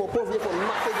 mater Vieux-Fort, pas Vieux-Fort,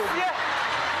 mater Vieux-Fort.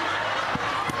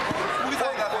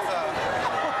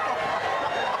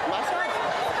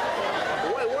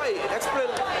 Explain.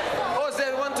 Oh,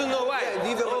 they want to know why.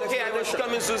 Yeah, okay, I was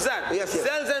coming to that. Yes.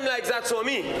 Tell them like that cats for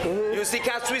me. You see,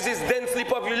 Catsuisse is densely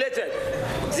populated.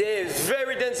 They are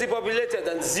very densely populated,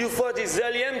 and Zuford is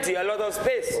really empty, a lot of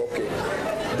space. Okay.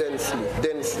 Densely.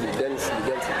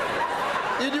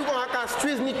 Il dit qu'on a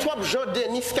Catsuisse ni trop jardin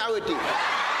ni scarité.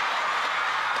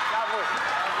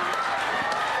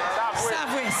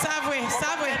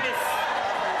 Ça vrai.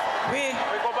 Oui.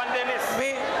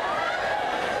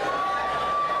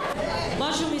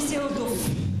 Bonjour, monsieur Odof.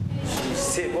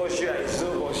 Say bonjour,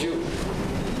 bonjour.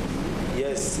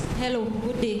 Yes. Hello,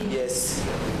 good day. Yes.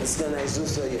 It's gonna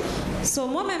so yeah. So,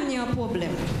 moi-même, il y a un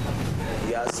problème.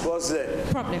 Yeah, suppose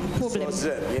Problem.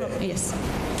 Yeah. Yes.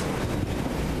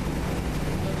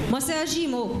 Moi, c'est un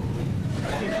Jimo.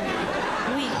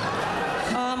 Oui.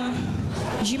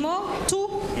 Jimo, two.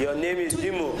 Your name is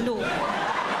Jimo. No.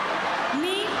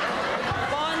 Me,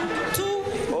 born, two,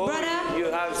 brother. You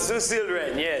have two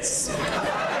children, yes.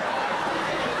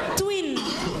 Twin.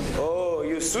 Oh,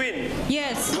 you twin?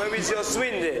 Yes. Where is your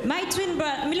twin there? My twin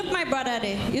brother. Me look my brother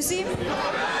there. You see? That's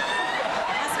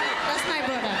my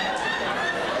brother.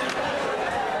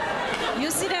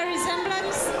 You see the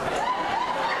resemblance?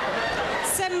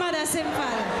 Same mother, same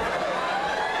father.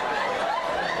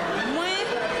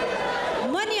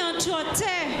 Money on trotte.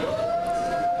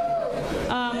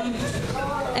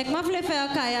 Ek ma vle faire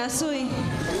kaya soui.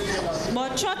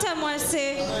 But trotte moi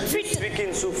c'est You're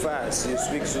speaking so fast. You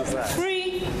speak so fast.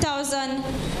 3,000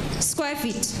 square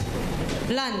feet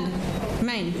land,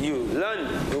 mine. You land,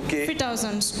 okay.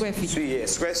 3,000 square feet. 3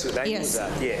 years, square foot. I Yes. know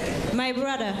that. Yeah. My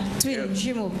brother, twin,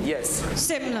 Jimo. Yes.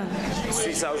 Same land.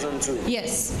 3,002.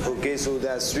 Yes. Okay, so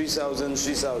that's 3,000.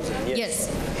 Yes. Yes.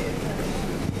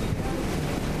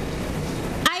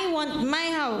 I want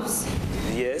my house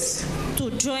Yes. to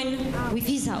join with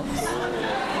his house.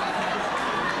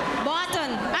 But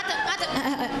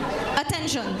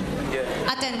attention.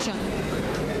 Yeah. Attention.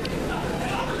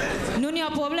 Nous n'y a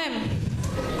problème.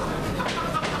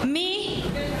 Me,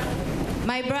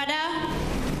 my brother,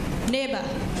 neighbor.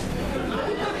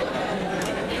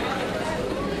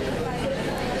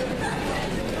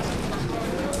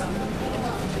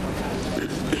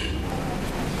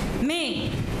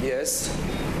 Me, Yes.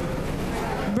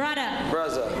 brother,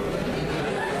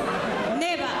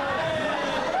 neighbor.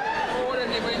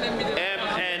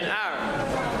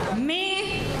 M&R.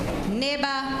 Me,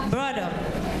 neighbor, brother.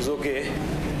 It's okay.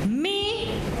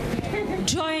 Me,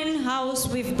 join house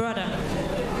with brother.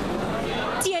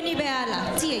 Tie ni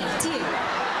beala, tie.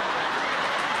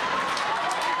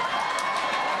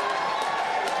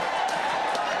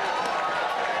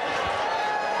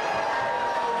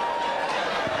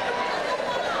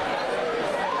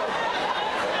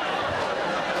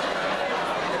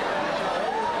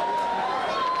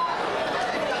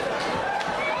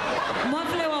 Moi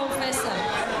vle wa ou fè sa.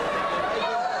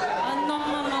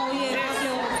 Normalement, oui, moi vle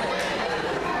wa ou fè.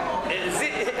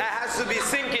 It has to be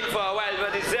thinking for a while,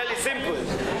 but it's really simple.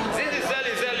 This is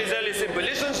really simple.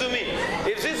 Listen to me.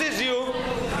 If this is you,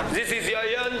 this is your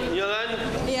land,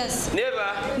 Yes.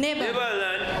 neighbor, Neighbor.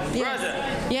 land, brother.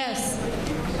 Yes.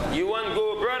 You want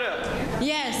go brother?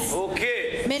 Yes.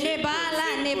 Okay. Mais ne ba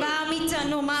la, ne ba mita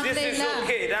no ma This vle is la.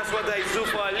 okay. That's what I do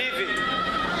for a living.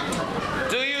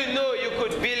 Do you know you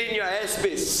could build in your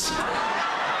airspace?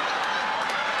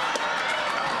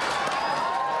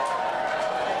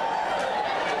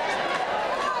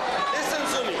 Listen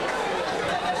to me.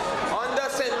 Under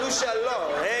St Lucian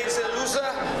law, in St Lucia,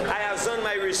 I have done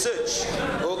my research.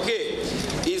 Okay.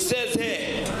 It says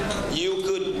here, you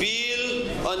could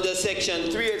build under section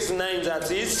 389, that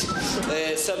is,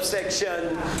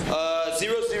 subsection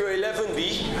 0011B.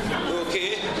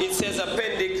 Okay. It says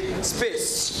appendix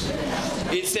space.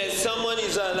 It says someone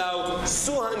is allowed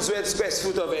 200 square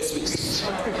foot of airspace.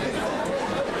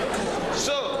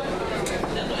 So,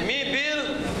 me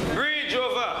build bridge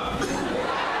over.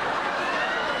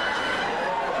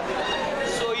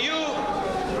 So you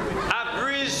have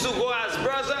bridge to go as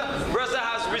brother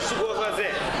has bridge to go over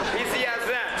there. Easy as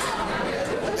that.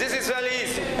 This is very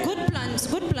easy. Good plans.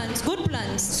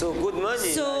 So good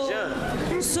money.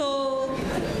 So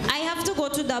I have to go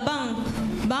to the bank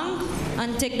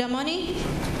and take the money.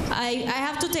 I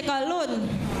have to take a loan,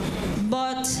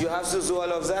 but You have to do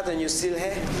all of that and you still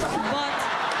here?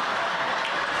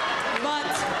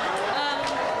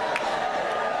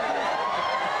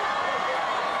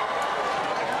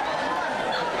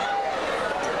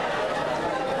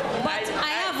 But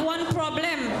I have one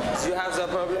problem. You have the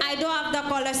problem? I don't have the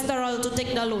cholesterol to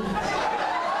take the loan.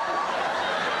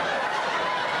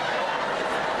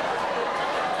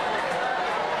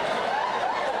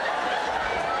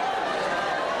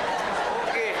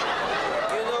 Okay.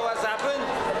 You know what's happened?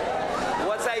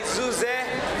 What I do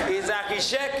there is I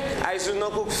check, I should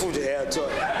not cook food here at all.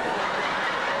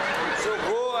 So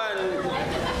go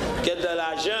and get the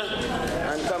l'argent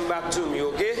and come back to me,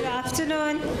 okay? Good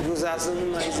afternoon. Good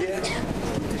afternoon, my dear.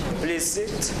 Please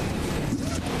sit.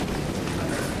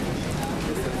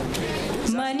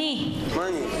 Money.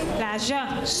 Money.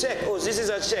 L'argent. Check. Oh, this is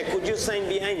a check. Could you sign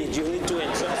behind it? You need to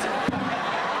enter.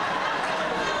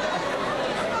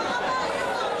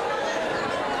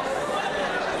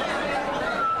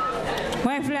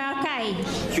 Moi fleur Kai.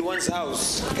 He wants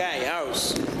house. Kai,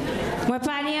 house. Moi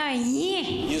pas rien.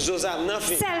 You just have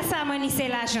nothing. Sell some money, c'est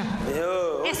l'argent.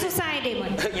 Yo. Est-ce que ça aide moi?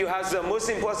 You have the most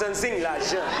important thing,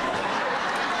 l'argent.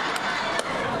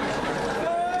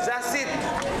 That's it.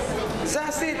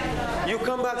 That's it. You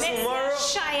come back tomorrow.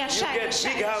 You get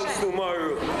big house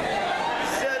tomorrow.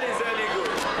 That is really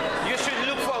good. You should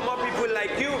look for more people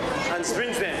like you and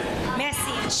bring them.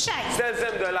 Merci. Shy. Sell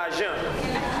them de l'argent.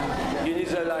 You need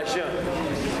de l'argent.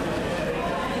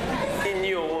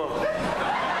 Inyowan.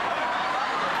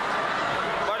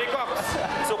 Body Cox.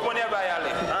 So konya ba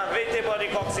yale. Vete Body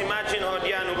Cox. Imagine how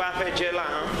dia nou ba fe jela.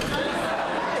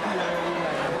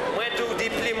 When do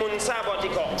deeply munsa Body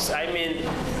Cox. I mean,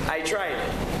 I tried.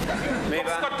 Maybe.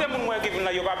 No,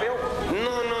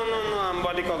 I'm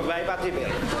Body Cox. Bye, Patty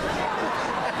Bell.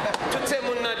 Tout le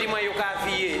monde dit moi yo ka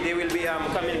fiye. They will be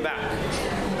coming back.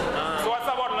 So what's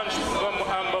about lunch?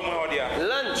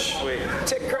 Lunch. Wait.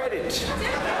 Take credit.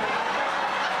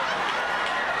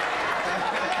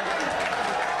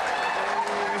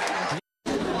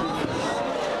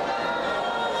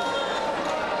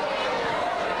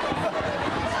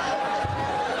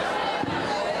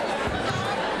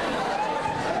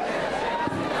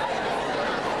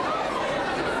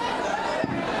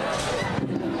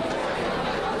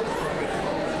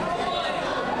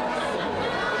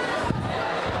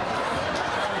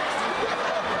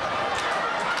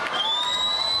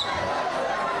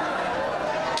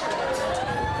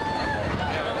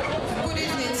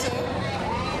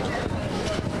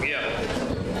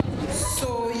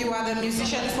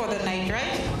 Musician for the night,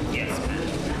 right? Yes,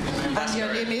 ma'am. And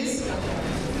your name is?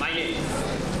 My name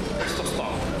is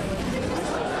Stop.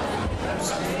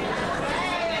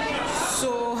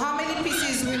 So how many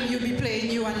pieces will you be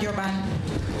playing, you and your band?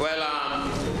 Well,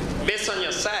 based on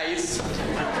your size,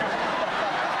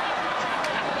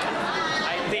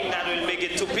 I think that will make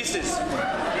it 2 pieces.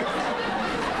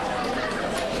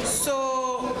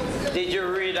 So... Did you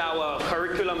read our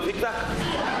curriculum, Victor?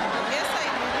 Yes, I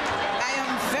did. I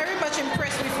am very much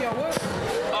impressed with your work.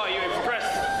 Oh, you're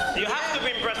impressed? You have to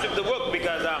be impressed with the work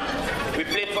because we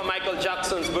played for Michael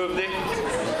Jackson's birthday.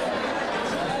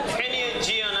 Kenny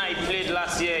G and I played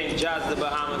last year in Jazz the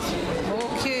Bahamas.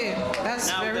 Okay, that's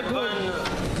now very good. Now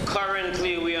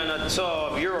currently we're on a tour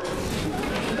of Europe.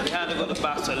 We had to go to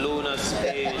Barcelona,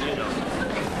 Spain, you know.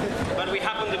 But we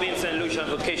happen to be in St Lucian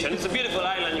vacation. It's a beautiful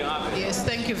island you have. Yes,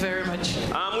 thank you very much.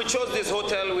 We chose this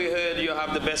hotel. We heard you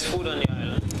have the best food on the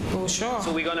island. Oh, sure.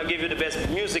 So we're going to give you the best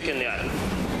music in the island.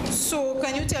 So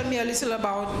can you tell me a little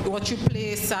about what you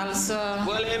play, salsa?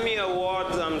 Well, Emmy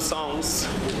Awards songs,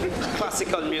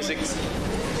 classical music,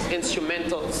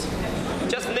 instrumentals,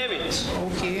 just name it.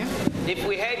 Okay. If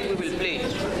we hate, we will play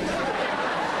it.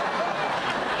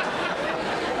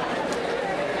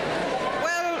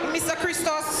 Well, Mr.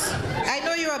 Christos, I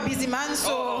know you're a busy man,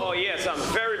 so... Oh, yes, I'm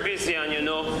very busy, and you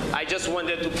know, I just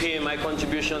wanted to pay my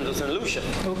contribution to St Lucian.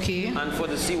 Okay. And for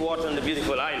the seawater and the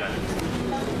beautiful island.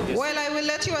 Well, I will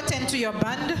let you attend to your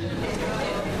band.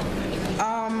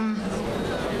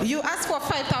 You asked for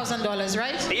 $5,000,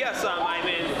 right? Yes, I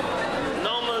mean,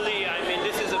 normally,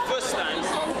 this is the first time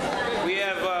we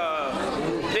have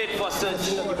played for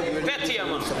such petty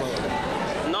amount.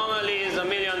 Normally, it's $1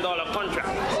 million contract.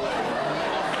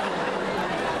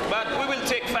 But we will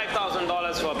take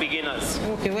 $5,000 for beginners.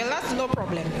 Okay, well, that's no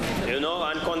problem. You know,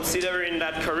 and considering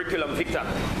that curriculum, Victor.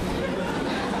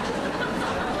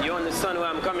 You understand where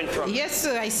I'm coming from? Yes,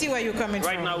 sir, I see where you're coming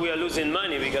from. Right now, we are losing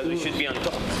money because we should be on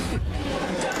top.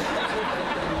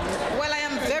 Well, I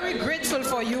am very grateful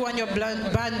for you and your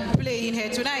band playing here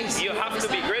tonight. You have to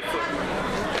be grateful.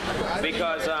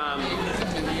 Because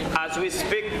as we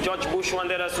speak, George Bush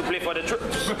wanted us to play for the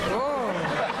troops. Oh.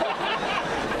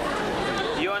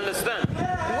 You understand?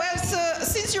 Well, sir,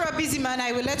 since you're a busy man,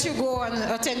 I will let you go and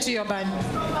attend to your band.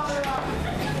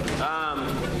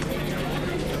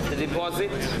 The deposit?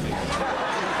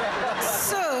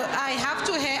 Sir, I have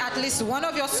to hear at least one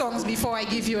of your songs before I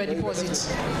give you a deposit.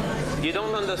 You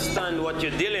don't understand what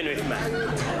you're dealing with, man.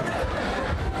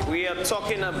 We are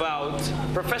talking about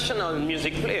professional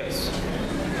music players.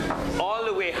 All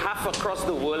the way half across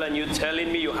the world, and you're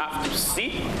telling me you have to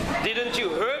see? Didn't you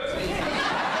hear?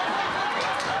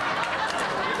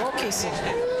 Okay, sir.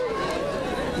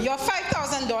 Your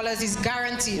 $5,000 is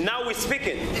guaranteed. Now we're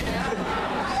speaking.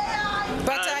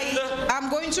 But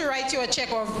I'm going to write you a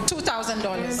check of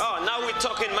 $2,000. Oh, now we're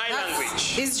talking my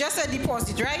language. It's just a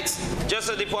deposit, right?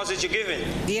 Just a deposit you're giving.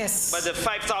 Yes. But the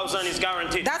 5,000 is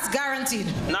guaranteed. That's guaranteed.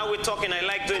 Now we're talking. I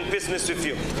like doing business with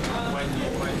you.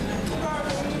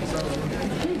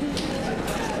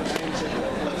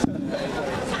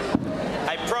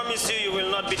 I promise you, you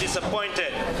will not be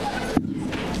disappointed.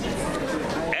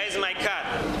 Here's my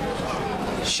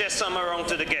card. Share some around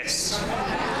to the guests.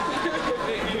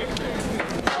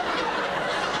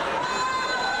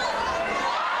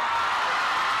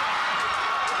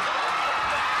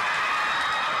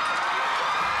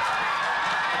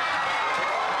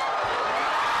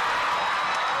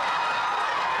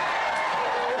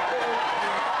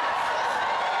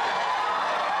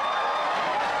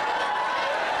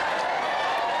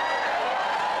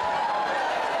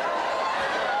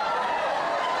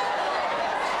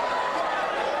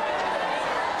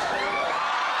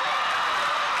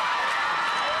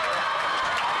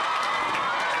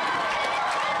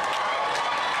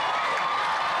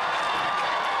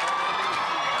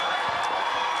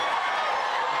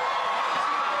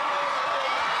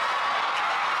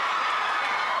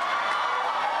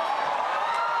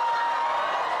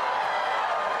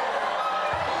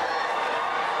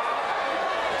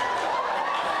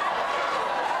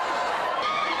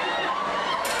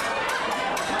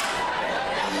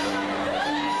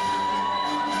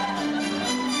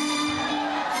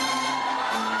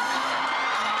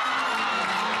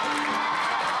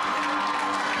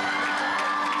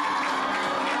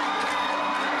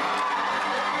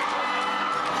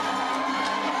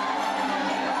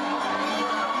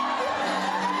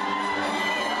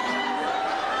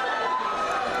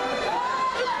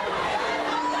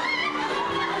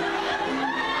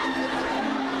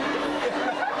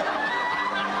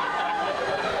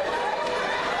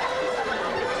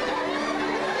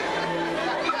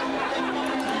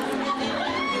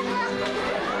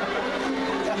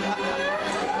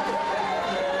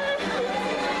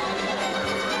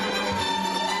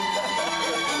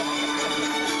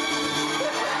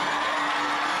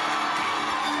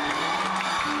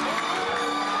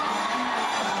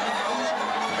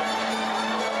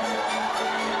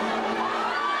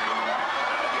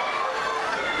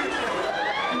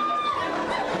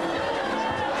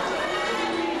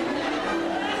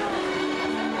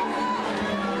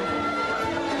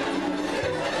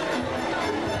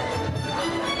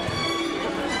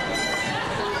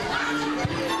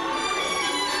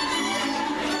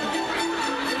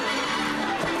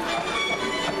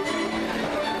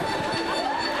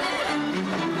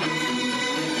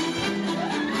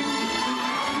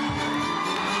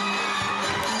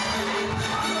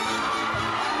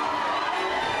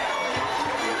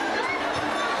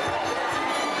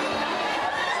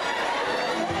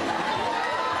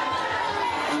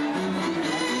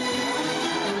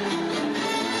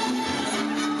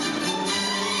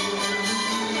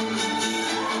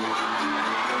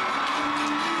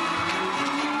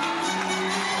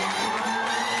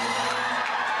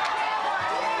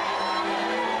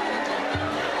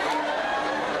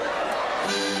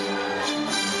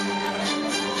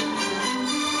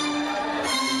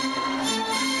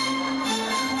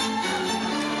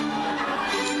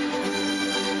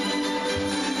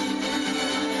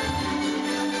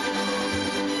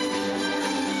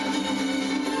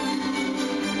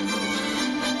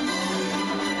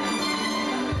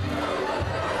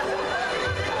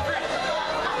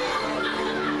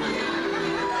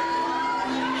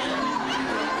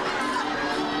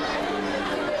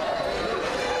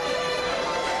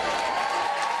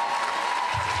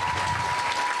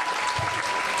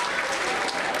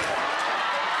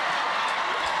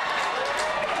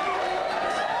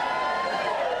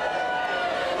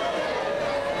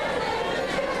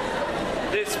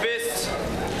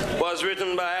 was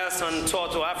written by us on tour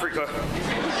to Africa.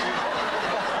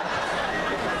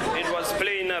 It was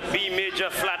playing a B major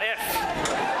flat F.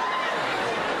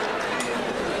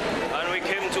 And we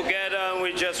came together and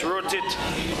we just wrote it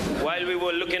while we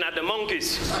were looking at the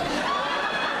monkeys.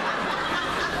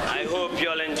 I hope you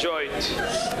all enjoy it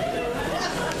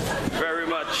very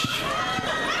much.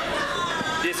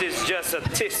 This is just a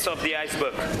taste of the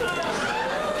iceberg.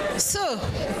 So,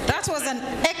 that was an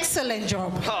excellent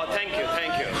job. Oh, thank you,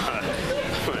 thank you.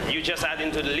 You just add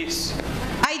into the list.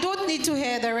 I don't need to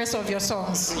hear the rest of your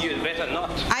songs. You better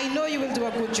not. I know you will do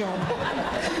a good job.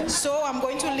 So I'm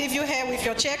going to leave you here with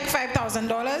your check,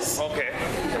 $5,000. Okay.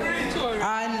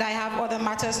 And I have other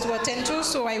matters to attend to,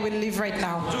 so I will leave right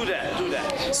now. Do that, do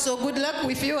that. So good luck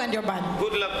with you and your band.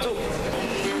 Good luck too.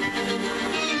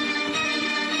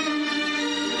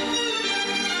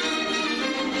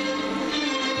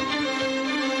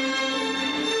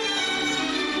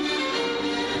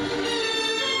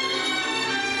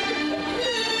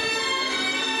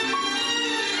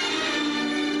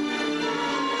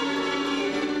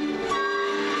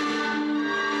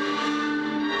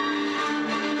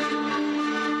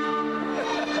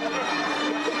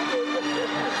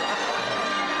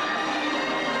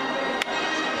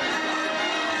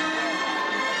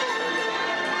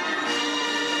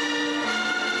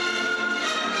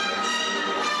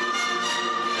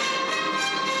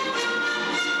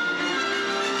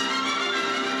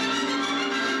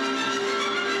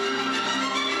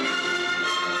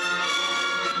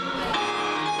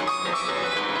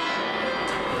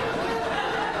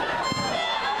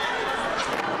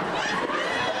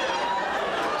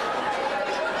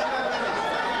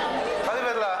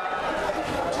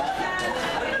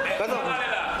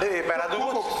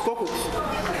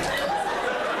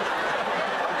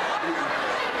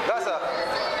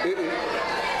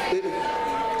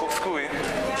 school.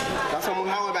 That's someone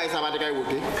how about sabbatical work.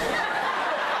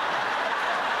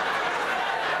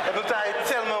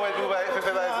 Tell me what you buy if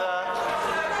you buy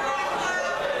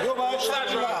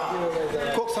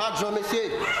Cox hard job, monsieur.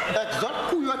 Exact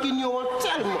who you are in your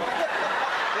tell me.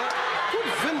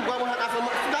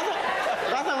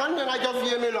 That's a one thing I just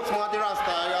hear me look smart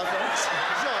rasta.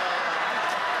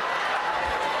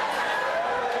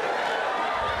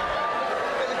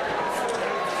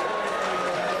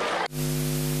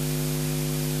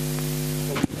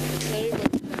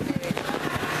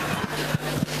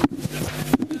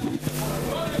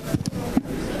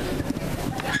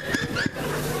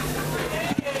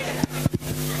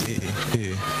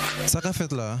 Ça qu'a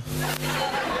fait là?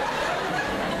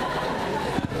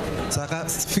 Ça qu'a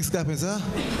fixé comme ça?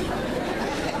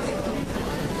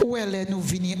 Où est nous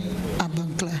venir à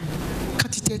banque là?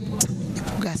 Quantité de temps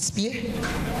pour gaspiller.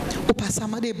 Ou pas ça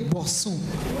m'a des bossous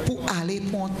pour aller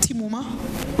pour un petit moment.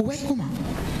 Ouais, comment?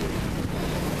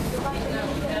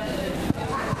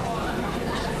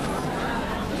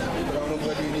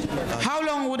 How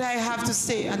long would I have to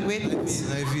stay and wait?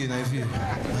 Naive.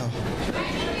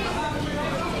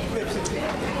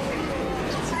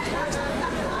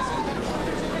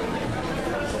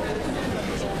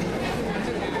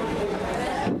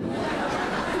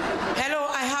 Hello,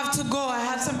 I have to go. I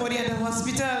have somebody at the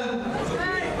hospital.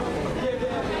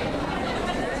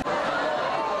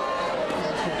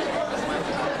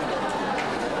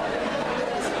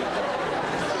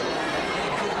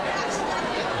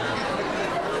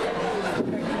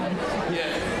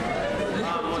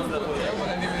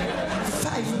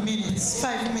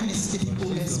 Five minutes to the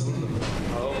police.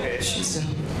 Okay. It's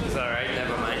all right,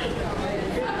 never mind.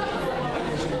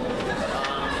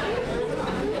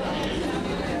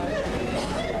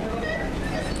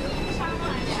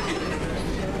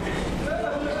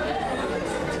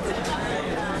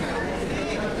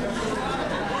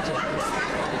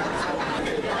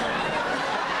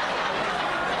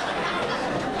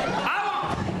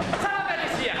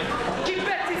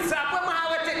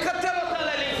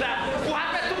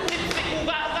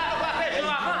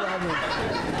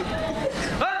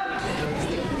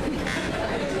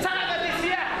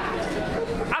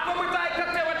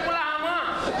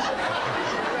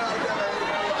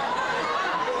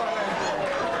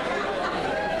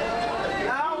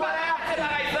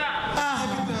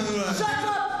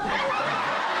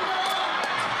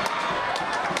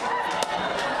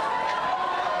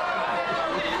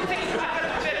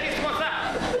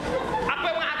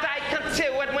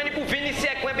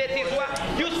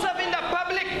 You serving the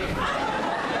public?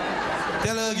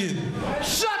 Tell her again.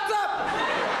 Shut up!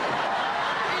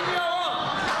 Inyowan!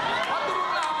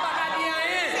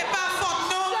 C'est pas faute,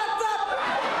 non? Shut up!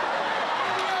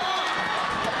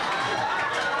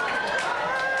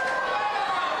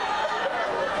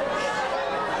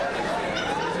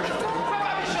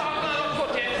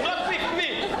 Not with me.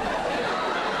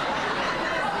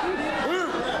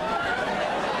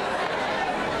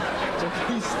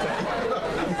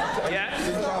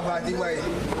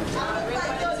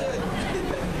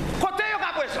 Kote yo ka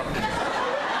pweso.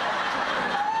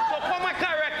 So kwa mwen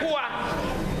kare kwa,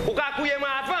 ou ka kouye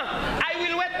mwen avan, I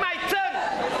will wait my turn.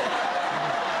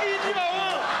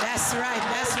 Inyowan. That's right,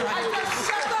 that's I right. said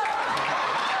shut up.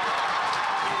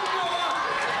 Inyowan.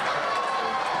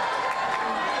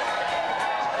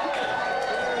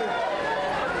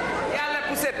 Yale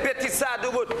pou se petit sa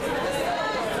do bout.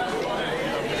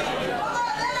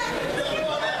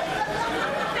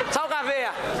 Sa ou ka ve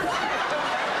ya?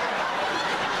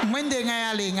 Mwen de ngay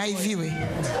ale, ngay viwe.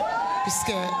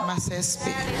 Puisque ma CSP.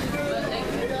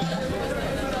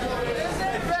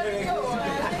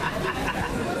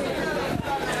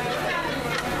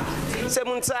 Se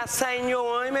moun sa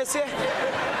Inyowan, mesye.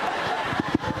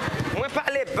 Mwen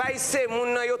pale bay se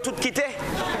moun nan yo tout kite.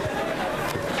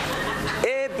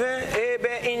 Eh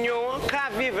ben, Inyowan, ka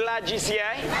vive la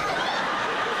GCI.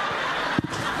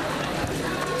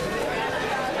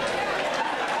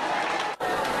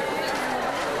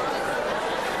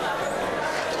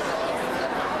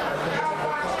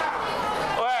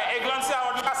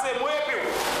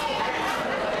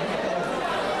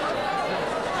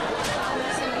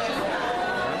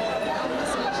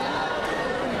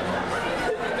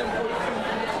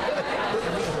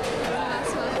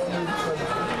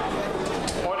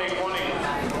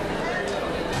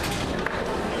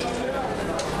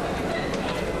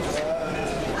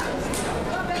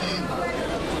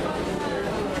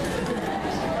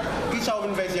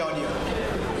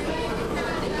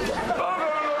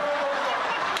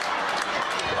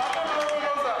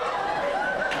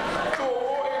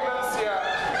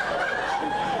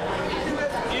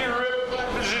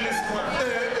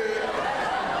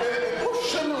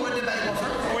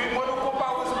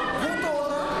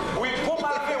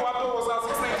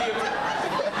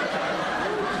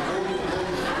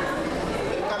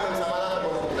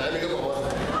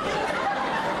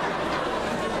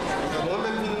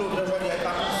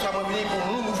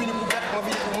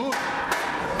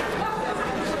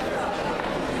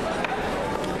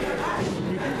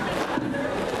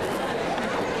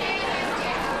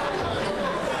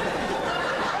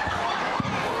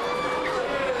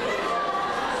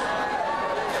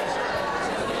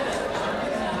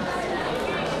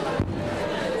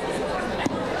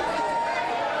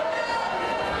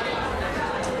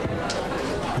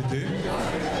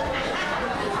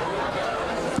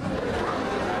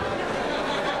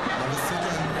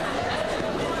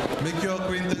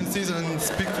 sentences and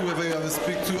speak to whoever you have to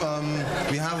speak to.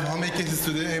 We have how many cases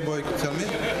today? Hey boy, tell me.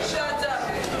 Shut up.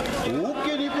 Who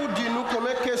can you put in no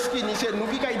comment keskini? Say no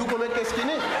kika idu comment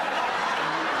keskini.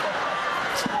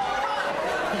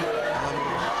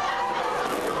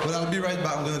 Well, I'll be right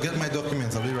back. I'm gonna get my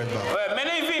documents. I'll be right back.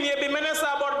 Many vini be many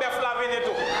sabor be flavine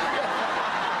too.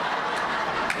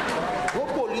 Go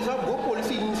police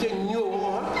in say new.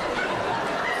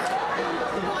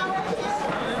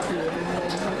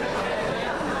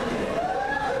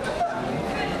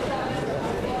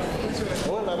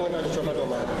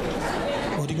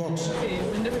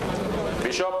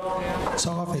 Bishop.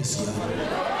 Sarah face here.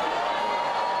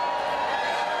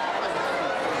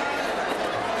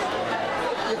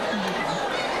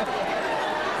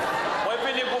 Moi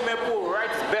vini pour me pour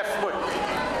right best foot.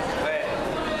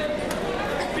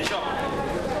 Bishop.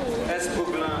 Est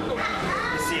buglan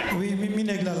ici. Oui, mi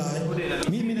nèg la là.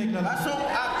 Mi nèg la là. So,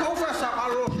 a conference a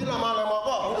rofi la mala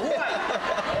mako.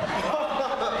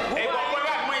 Hey, but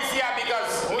regarde moi ici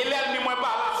because Milel ni moi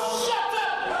pas là. Shut up.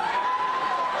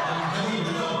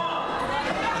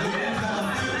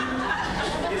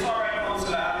 It's all right,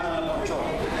 Councilor. I'm under control.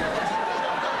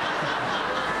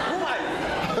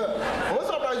 Moi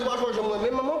ça pas je vais faire moi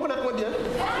mais maman connait quoi dire.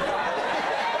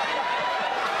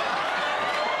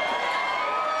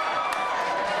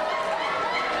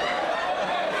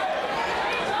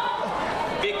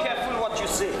 Be careful what you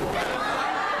say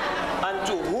and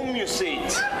to whom you say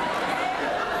it,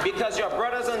 because your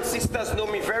brothers and sisters know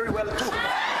me very well too.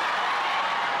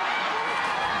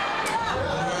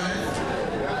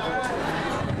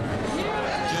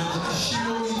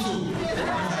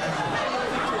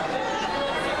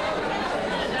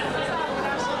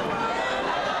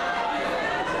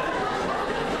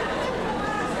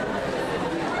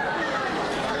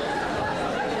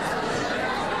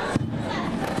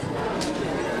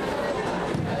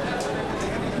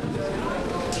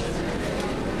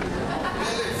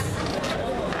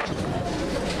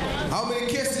 How many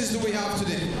cases do we have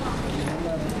today?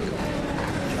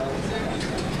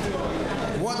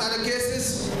 What are the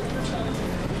cases?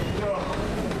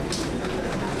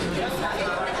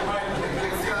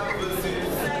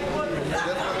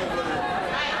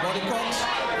 Body Cox.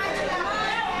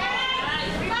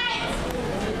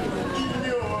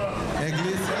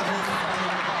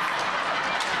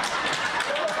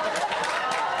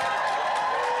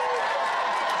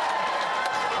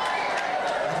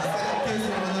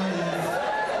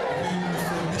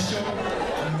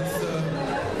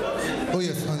 Oh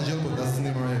yes, Angel, but that's the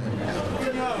name right here.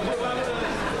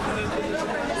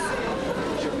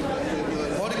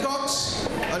 Body Cox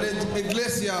and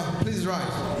Iglesia, please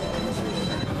rise.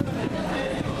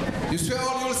 You swear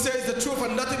all you will say is the truth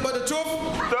and nothing but the truth?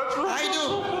 That's right. I do.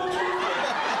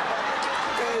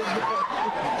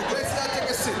 Iglesia, take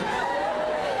a seat.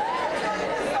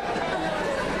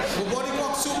 Le Body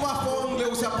Cox super fort anglais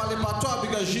ou ça parle pas toi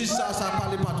because juste ça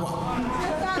parle pas toi.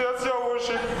 Yes, your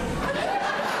worship.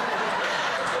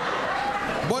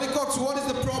 Body Cox, what is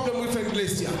the problem with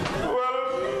Iglesia? Well,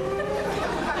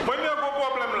 moi mi ko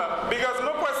problem là because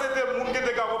no kwa c'était moun qui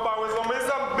te ka ko pa wezo mais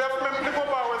ça bef même plus ko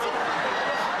pa wezo.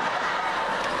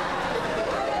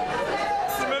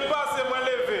 Semaine passée moi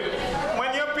levé, moi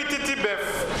ni un petit bef.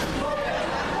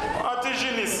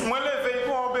 Antigynis, moi levé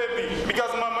pour un baby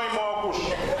because maman il m'a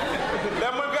couche. Là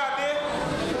moi garder,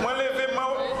 moi levé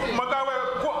moi ka we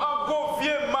ko en go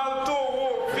vieux malto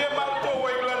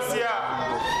Iglesia.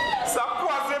 Ça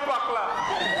croisé par là.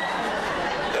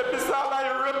 Et puis ça là,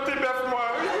 il rep petit bœuf moi.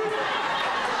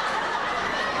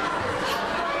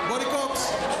 Body Cox,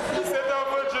 C'est un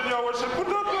peu junior worship.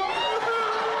 Put up.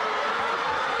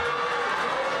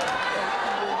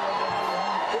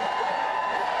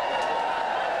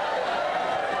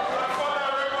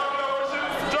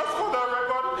 Just for the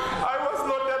record, I was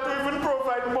not there to even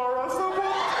provide moral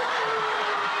support.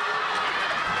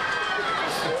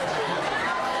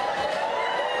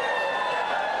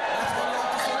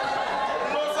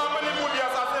 No, somebody put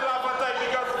yes, I say Lavantai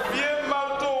because bien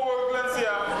malto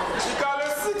Iglesia. He called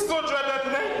it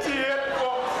 698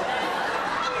 pounds.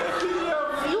 Et puis il a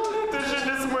violé de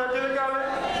génisme, il a callé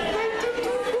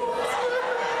 92 pounds.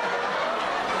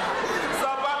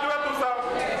 Ça va durer tout ça.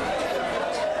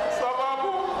 Ça va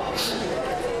bon?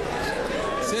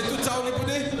 c'est tout ça on est pour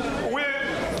dire? Oui.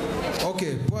 Ok,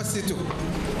 voici tout.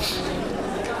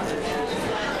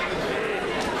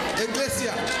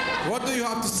 Iglesia, what do you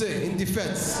have to say in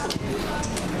defense?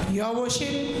 Your worship,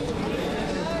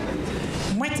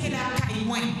 moi t'es la caille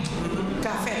moi,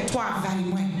 qu'a fait trois vailles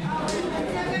moi.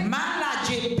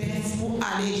 Malade baisse pour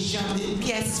aller genre des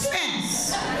pièces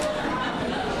fines.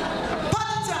 Pas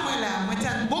de temps moi là, moi t'es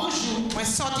un bon jour, moi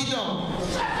sorti d'homme.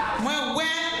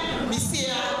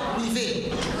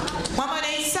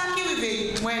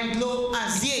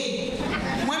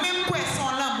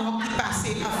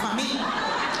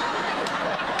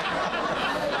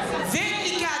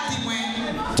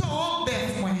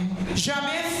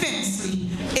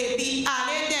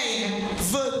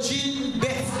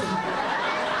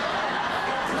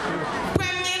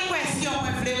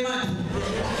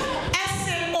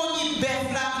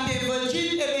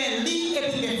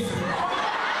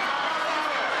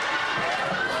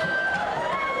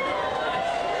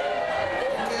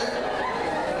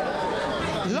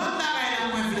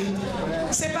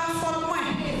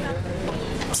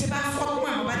 C'est pas faute moi,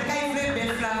 on va dire qu'il veut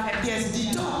bœuf là, pièce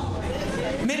d'ito.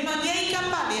 Mais manière il a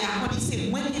parlé, on dit c'est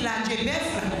moi qui l'a dit bœuf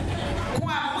là.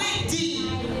 Quoi moi dit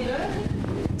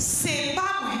c'est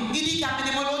pas moi, il dit qu'il a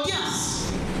mené mon audience.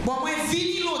 Bon moi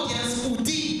fini l'audience ou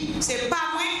dit c'est pas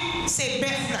moi, c'est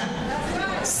bœuf là.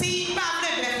 Si pas le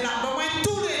bœuf là, bon moi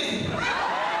tout le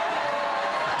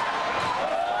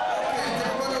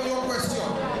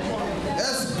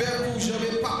Est-ce que vous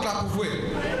jamais pas là pour vous?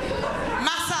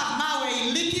 Massa, Mawe,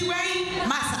 Likiway,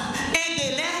 Massa, un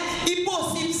délai, il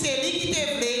possible c'est lui qui te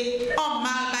plaît en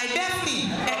mal by Bethany.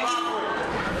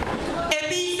 Et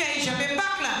puis il fait, je vais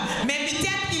pas là, mais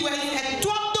peut-être qu'il va y avoir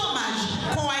trop dommage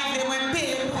qu'on va y vraiment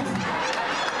payer.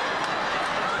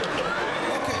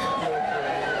 Okay.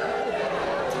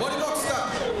 What about that?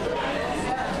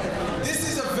 This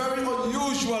is a very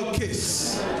unusual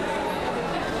case.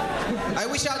 I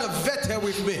wish I had a vet here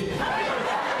with me.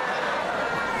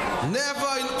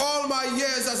 Never in all my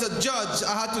years as a judge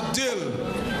I had to deal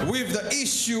with the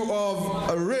issue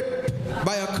of a rape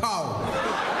by a cow.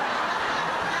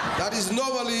 That is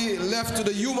normally left to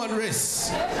the human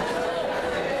race.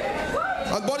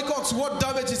 And Body Cox, what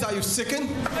damages are you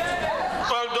seeking?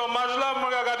 Well, dommage là, moi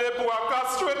regarder pour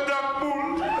castrer that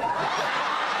bull.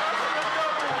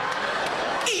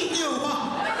 Inyowan.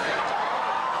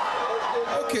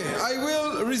 Okay, I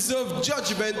will reserve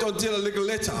judgment until a little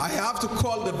later. I have to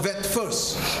call the vet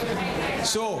first.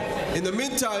 So, in the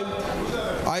meantime,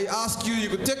 I ask you, you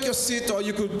could take your seat or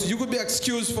you could be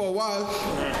excused for a while.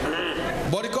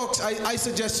 Body Cox, I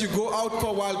suggest you go out for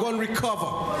a while, go and recover.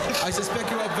 I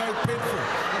suspect you are very painful.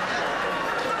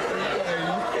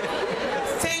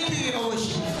 Thank you, Your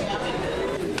Worship.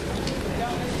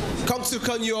 Counsel,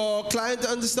 can your client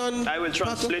understand? I will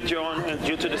translate you on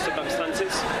due to the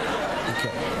circumstances.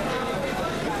 Okay.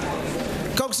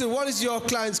 Counsel, what is your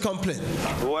client's complaint?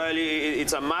 Well,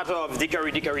 it's a matter of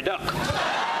dickory duck.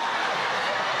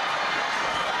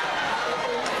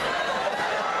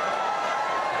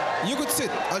 You could sit,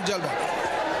 Angelba.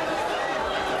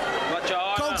 But Your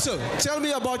Honor, Counsel, tell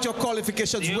me about your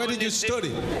qualifications. Where did you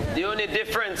study? The only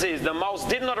difference is the mouse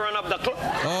did not run up the clock.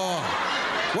 Oh,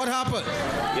 what happened?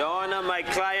 Your Honor, my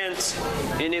client,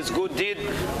 in his good deed,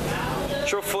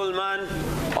 truthful man,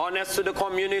 honest to the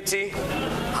community,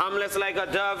 harmless like a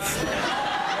dove,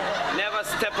 never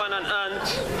step on an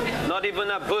ant, not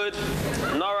even a bird,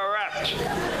 nor a rat.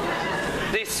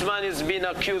 This man is being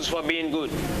accused for being good.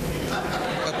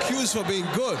 Accused for being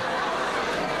good?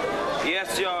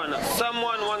 Yes, Your Honor.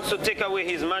 Someone wants to take away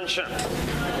his mansion,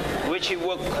 which he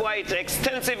worked quite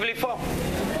extensively for.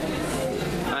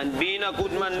 And being a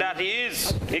good man that he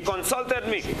is, he consulted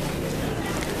me.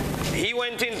 He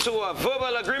went into a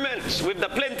verbal agreement with the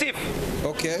plaintiff.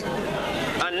 Okay.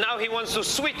 And now he wants to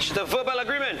switch the verbal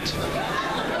agreement.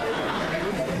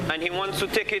 And he wants to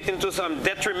take it into some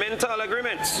detrimental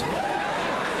agreements.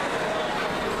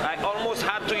 I almost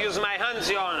had to use my hands,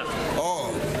 Your Honor.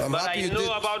 Oh, but I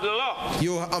know about the law.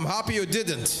 I'm happy you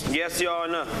didn't. Yes, Your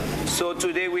Honor. So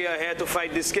today we are here to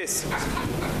fight this case.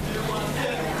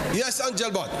 Yes,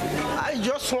 Angelbot. I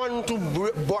just want to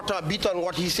butt a bit on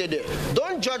what he said there.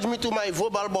 Don't judge me to my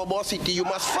verbal verbosity. You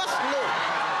must first know.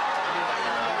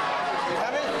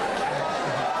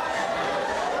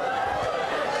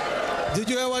 Did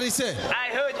you hear what he said? I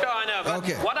heard, Your Honor. But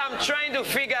okay. What I'm trying to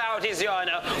figure out is, Your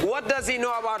Honor, what does he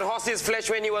know about horse's flesh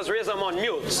when he was raised among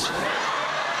mules?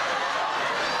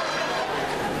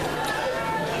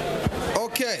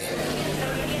 Okay.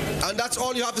 And that's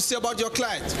all you have to say about your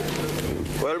client?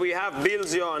 Well, we have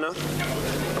bills, Your Honor.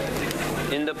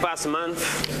 In the past month,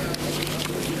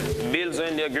 bills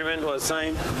when the agreement was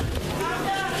signed,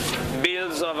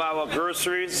 bills of our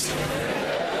groceries,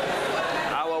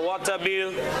 our water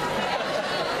bill,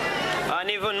 and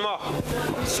even more.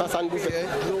 Okay.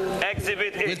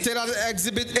 Exhibit A. We'll take that as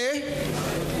Exhibit A?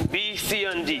 B, C,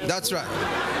 and D. That's right.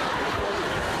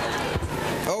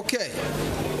 Okay.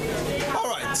 All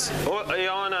right. Oh,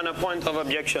 Your Honor, on a point of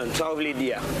objection, Saudi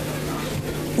dia.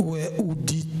 Ouais, ou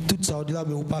dit tout Saudi là,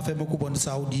 mais ou pas fait beaucoup bon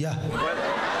Saudi.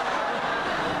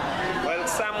 Well,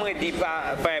 ça me dit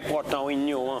pas important ou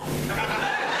Inyowan.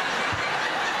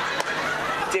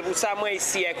 C'est pour ça moi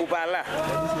ici avec ou pas là.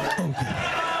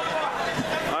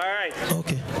 All right.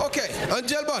 Okay. Okay,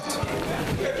 Angelbot.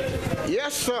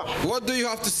 Yes, sir. What do you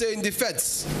have to say in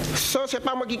defense? So, c'est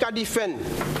pas moi qui can defend.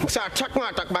 C'est attaque moi,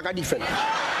 attaque pas defend.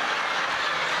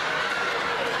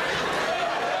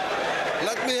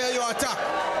 Let me hear your attack.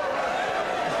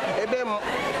 Eh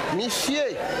monsieur,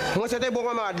 moi c'était bon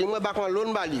camarade, moi bac en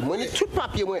loan bali, moi ni tout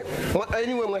papier moi. Moi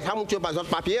anyway moi ça monte pas autre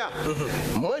papier.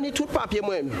 Moi ni tout papier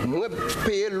moi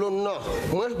payer loan non.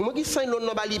 Moi qui signe loan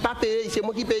non bali pas payer, c'est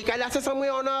moi qui paye là 500 moi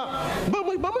en or. Bon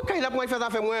moi quand là pour faire ça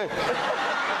fait moi.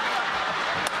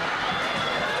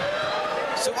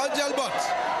 So Angel Bot.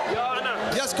 Your Honor.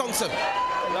 Yes, counsel.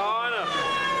 Your Honor.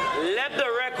 Let the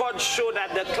record show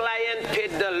that the client paid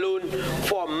the loan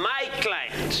for my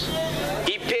client.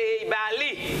 He paid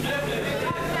Bali.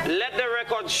 Let the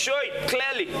record show it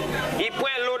clearly. He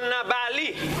paid loan na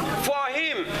Bali for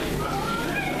him.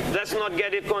 Let's not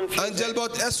get it confused. Angel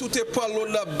Bot, est-ce que tu peux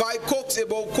loan buy Cox et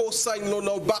bon co-sign loan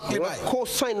now back les bail?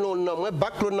 Co-sign loan now, moi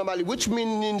back loan na Bali, which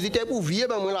means il était pour vier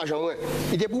ben moi l'argent moi.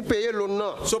 Il était pour payer loan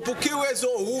now. So pour quelle raison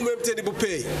vous même tenez pour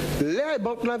payer? Les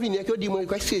banques là viennent que dit moi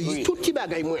quoi saisir tout petit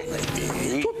bagage moi.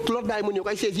 Tout l'autre bagage moi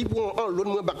quoi saisir pour un loan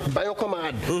moi back bail un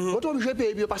camarade. Moi toi je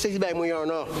payer puis pas saisir bagage moi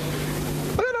non.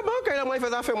 La banque là moi fait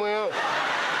ça fait moi.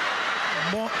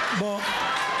 Bon.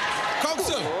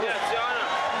 Counsel. Yes, Your Honor.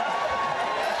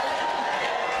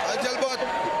 Angel Bot,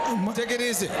 take it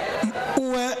easy.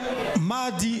 Ouais,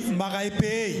 mardi, marai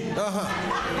paye.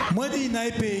 Moi dis n'a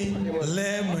paye,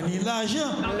 les money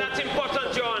l'argent. Now that's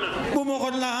important, Your Honor. Pour me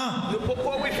rendre là.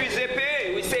 Pourquoi we refuse to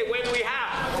pay? We say when we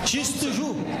have. Juste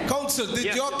toujours. Counsel,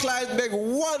 did your client make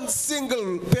one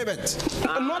single payment?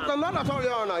 Not at all,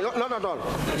 Your Honor. Not at all.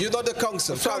 You're not the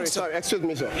counsel. Sorry, excuse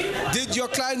me, sir. Did your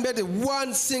client make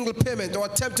one single payment or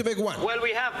attempt to make one? Well,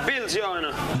 we have bills, Your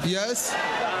Honor. Yes.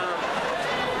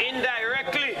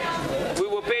 Indirectly, we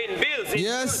were paying bills.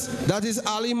 Yes, that is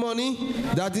Ali money,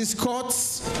 that is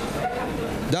Courts,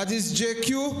 that is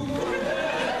JQ,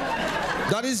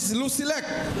 that is Lucilec.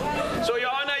 So, Your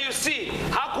Honor, you see,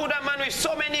 how could a man with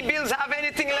so many bills have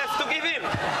anything left to give him?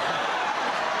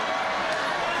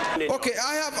 Okay,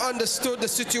 I have understood the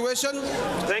situation.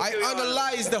 Thank I you, Your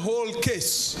analyzed the whole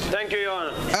case. Thank you, Your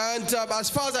Honor. And as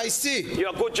far as I see,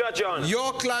 You're a good judge, Your Honor.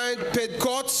 your client paid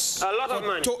Courts A lot of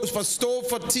money. for stove,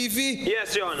 for TV,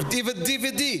 Yes, Your Honor. even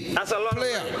DVD That's a lot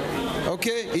player. of money.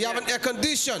 Okay, you have an air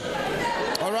condition.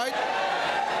 All right.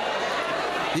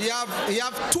 He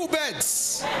have 2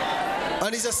 beds,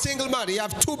 and he's a single man. He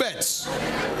have 2 beds.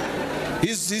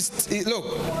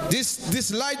 Look,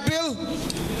 this light bill,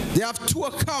 they have 2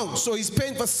 accounts, so he's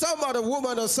paying for some other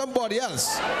woman or somebody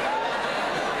else.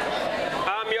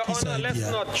 Your Honor, let's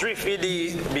not drift with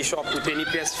the bishop with any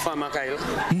pièce femme Kyle.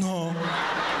 Non.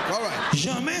 All right.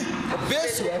 Jamais.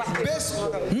 Best.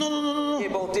 Non.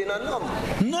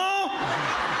 Non.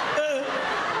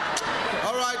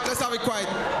 All right, let's have it quiet.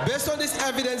 Based on this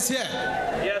evidence here,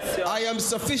 Yes, Your Honor. I am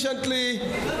sufficiently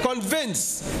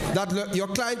convinced that your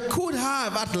client could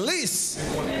have at least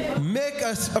make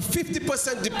a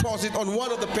 50% deposit on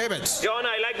one of the payments. Your Honor,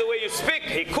 I like the way you speak.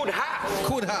 He could have.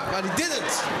 Could have, but he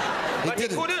didn't. But he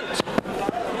couldn't.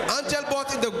 Angel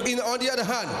Bot, on the other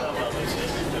hand,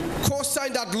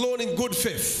 co-signed that loan in good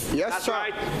faith. Yes, That's sir.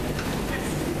 right.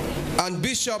 And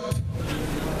Bishop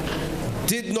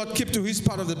did not keep to his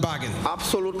part of the bargain.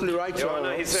 Absolutely right, Your Your Honor,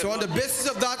 Honor. he said, So on the basis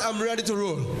of that, I'm ready to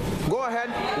roll. Go ahead.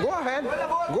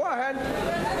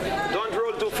 don't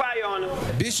roll too far, Your Honor.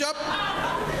 Bishop,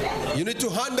 you need to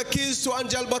hand the keys to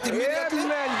Angel Bot immediately.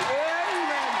 Amen.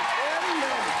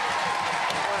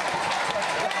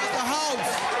 The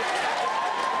house.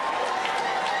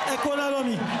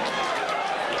 Ekonalomi.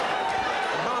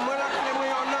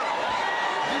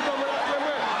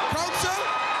 Council,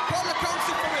 call the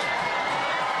council for me.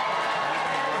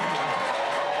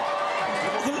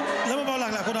 Let me parler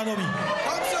là, Ekonalomi.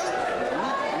 Council,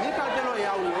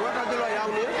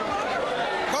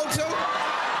 council.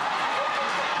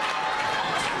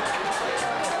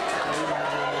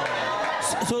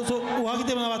 So, what are you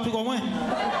doing?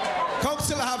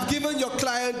 Council, I have given your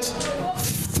client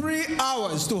 3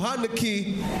 hours to hand the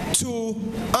key to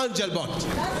Angel Bot.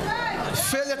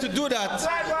 Failure to do that,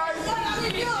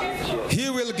 he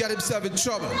will get himself in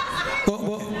trouble.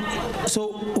 So,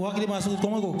 what are you doing?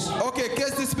 Okay,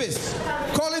 case dismissed.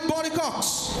 Call it Body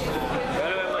Cox.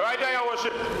 Right there, Your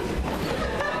Worship.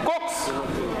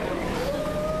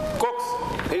 Cooks.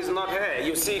 He's not here.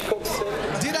 You see, Cox.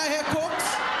 Did I hear Cox?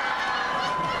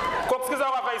 Cooks, qu'est-ce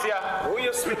qu'on va faire ici? Who are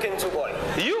you speaking to, boy?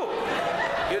 You.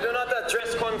 You do not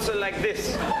address counsel like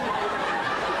this. A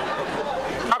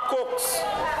Cooks.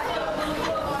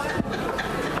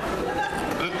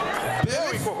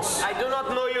 Biff? Cooks. I do not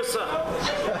know you, sir.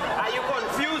 Are you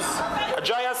confused?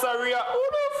 Jaya Saria.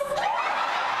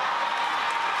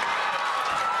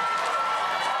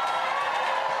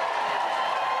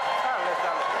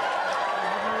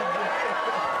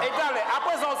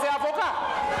 Après ça, c'est avocat.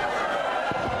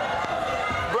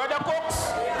 Brother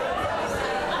Cox,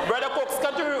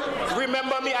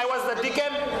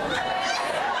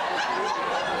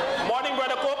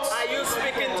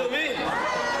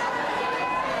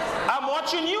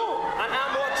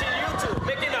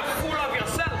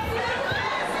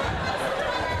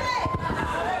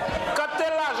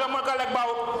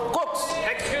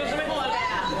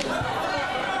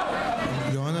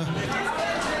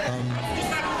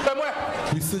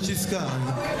 car.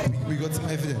 We got some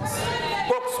evidence.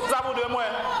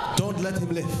 Don't let him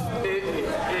live.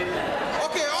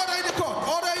 Okay, order in the court.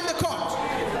 Order in the court.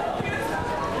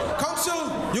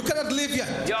 Counsel, you cannot leave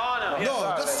yet. Your Honor.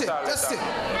 No, just sit.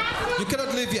 You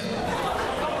cannot leave yet.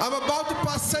 I'm about to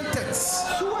pass sentence.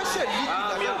 Your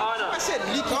Honor.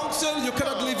 Counsel, you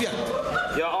cannot leave yet.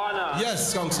 Your Honor.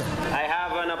 Yes, counsel. I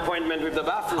have an appointment with the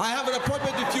bathroom. I have an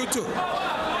appointment with you too.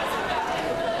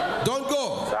 Don't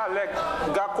go.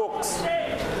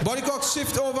 Body Cox,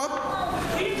 shift over.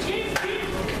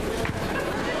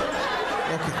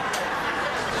 Okay.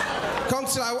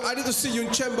 Counsel, I need to see you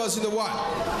in chambers in a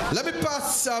while. Let me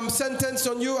pass sentence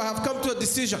on you. I have come to a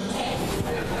decision.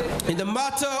 In the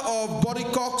matter of Body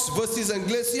Cox versus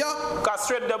Inglesia,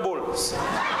 Castrate the bulls.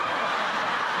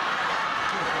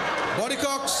 Body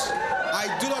Cox, I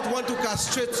do not want to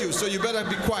castrate you, so you better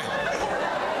be quiet.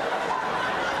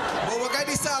 Bon,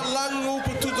 regardez ça, langue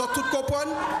pour tout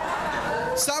comprendre.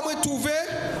 Ça me trouvé,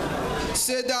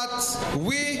 c'est that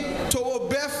oui, to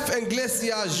bef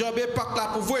Inglesia, j'avais pas là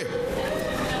pour vous.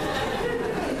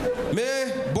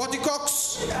 Mais Body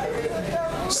Cox,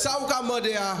 ça ou ka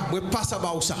mande a, we passe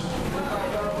about ça.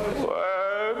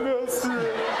 Merci.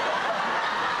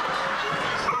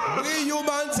 We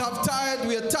humans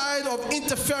we are tired of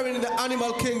interfering in the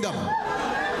animal kingdom.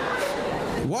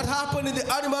 What happened in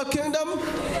the animal kingdom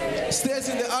stays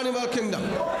in the animal kingdom.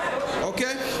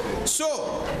 Okay?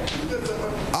 So,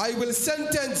 I will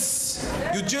sentence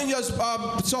Inglesias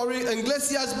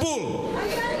bull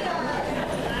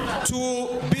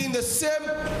to be in the same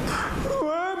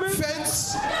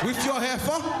fence with your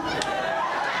heifer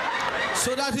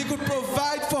so that he could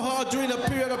provide for her during a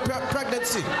period of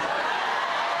pregnancy.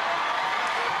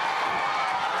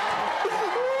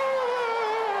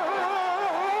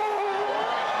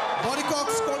 Body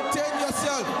Cox, contain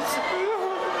yourself.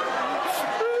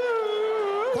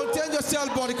 Contain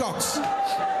yourself, Body Cox.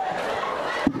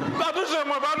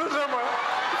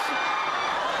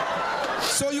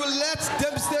 So you let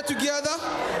them stay together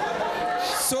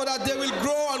so that they will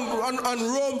grow and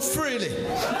roam freely.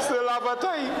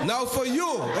 Now for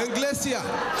you, Inglesia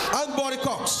and Body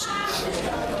Cox,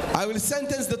 I will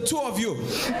sentence the two of you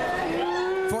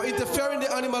for interfering in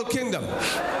the animal kingdom.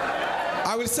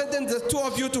 I will sentence the two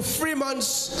of you to 3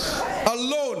 months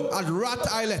alone at Rat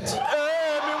Islet.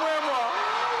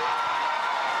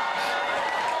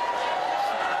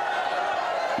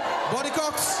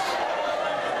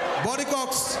 Body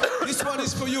Cox, this one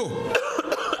is for you.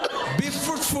 Be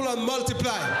fruitful and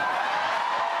multiply.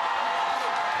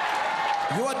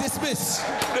 You are dismissed.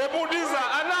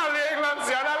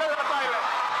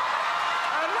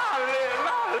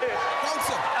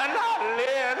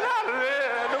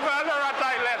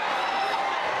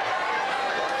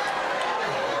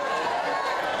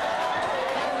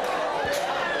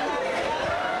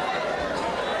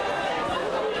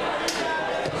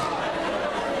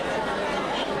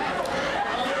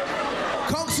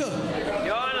 Counsel.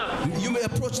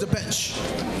 Approach the bench.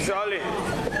 Surely.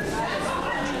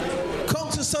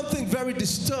 Counsel, something very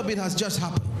disturbing has just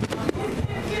happened.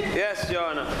 Yes, Your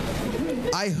Honor.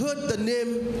 I heard the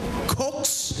name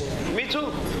Cox. Me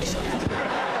too.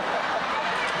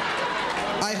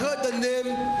 I heard the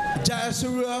name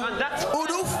Jayasura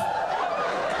Uduf.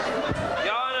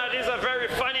 Your Honor, this is a very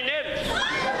funny name.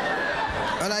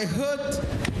 And I heard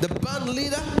the band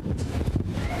leader.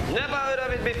 Never heard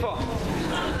of it before.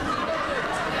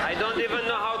 I don't even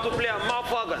know how to play a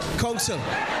mouth organ. Counsel.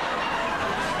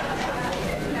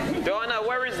 Your Honor,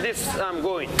 where is this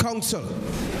going? Counsel.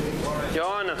 Your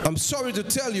Honor. I'm sorry to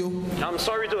tell you. I'm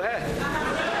sorry to hear.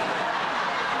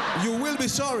 You will be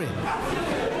sorry.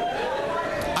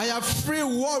 I have 3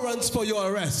 warrants for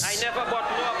your arrest. I never bought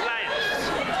no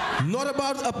appliance. Not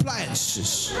about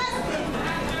appliances.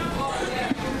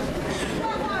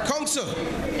 Counsel.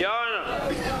 Your Honor.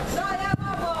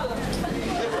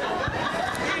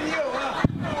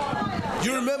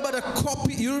 You remember the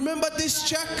copy? You remember this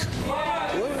check?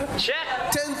 Check?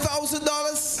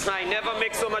 $10,000? I never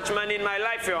make so much money in my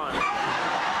life, Your Honor.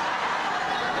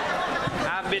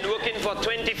 I've been working for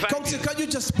 25 Counsel, can you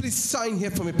just please sign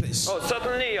here for me, please? Oh,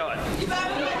 certainly, Your Honor.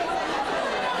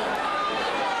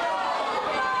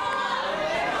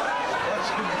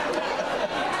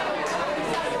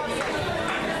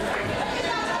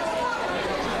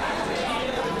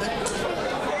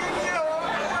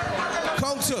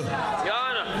 Counsel. Your Honor.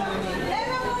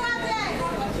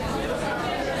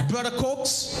 Brother Cox.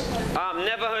 I've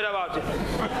never heard about it.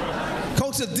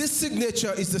 Counsel, this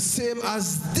signature is the same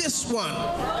as this one.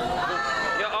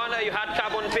 Your Honor, you had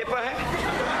carbon paper here?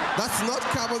 That's not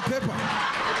carbon paper.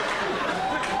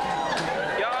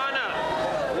 Your Honor,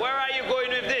 where are you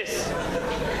going with this?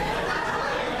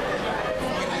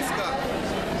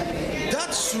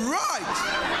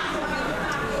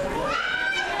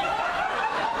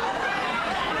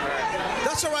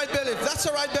 That's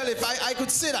all right, Bill. If I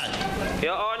could see that.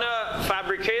 Your Honor,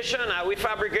 fabrication. Are we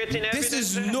fabricating evidence?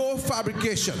 This is no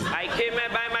fabrication. I came here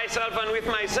by myself and with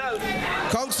myself.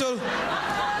 Counsel,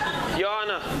 Your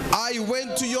Honor, I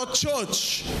went to your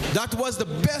church. That was the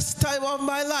best time of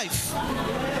my life.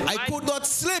 I could not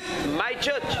sleep. My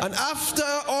church. And after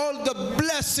all the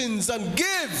blessings and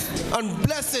give and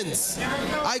blessings,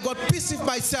 I got pissed with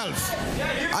myself.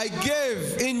 I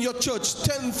gave in your church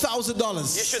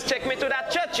 $10,000. You should take me to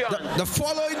that church, Your Honor.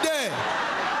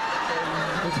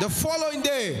 The following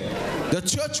day, the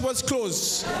church was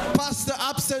closed. Pastor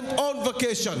absent on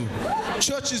vacation.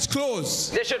 Church is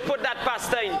closed. They should put that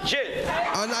pastor in jail.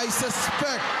 And I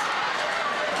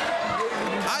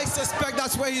suspect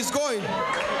that's where he's going.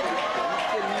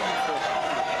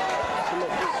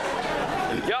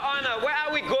 Your Honor, where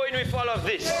are we going with all of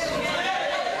this?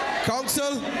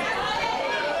 Counsel,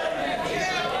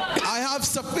 I have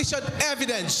sufficient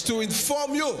evidence to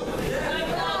inform you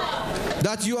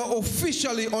that you are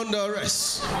officially under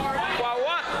arrest. For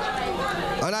what?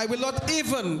 And I will not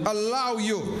even allow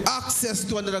you access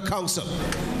to another counsel.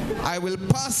 I will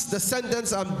pass the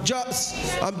sentence. I'm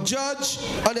judge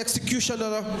and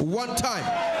executioner one time.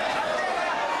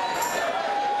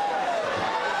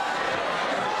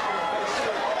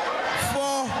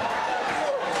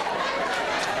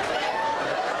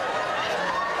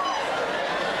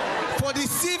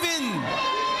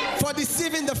 For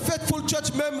deceiving the faithful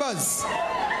church members,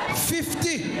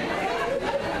 50.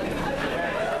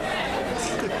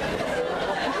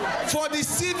 For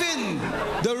deceiving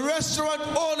the restaurant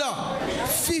owner,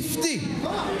 50.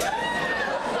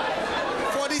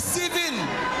 For deceiving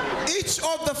each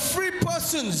of the 3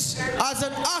 persons as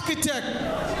an architect,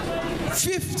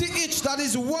 50 each, that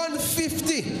is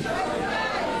 150.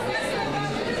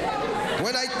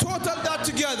 When I total that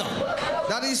together,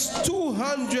 that is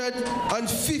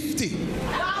 250.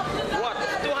 What?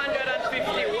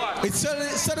 250 what? It's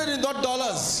certainly not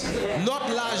dollars, not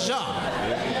l'argent.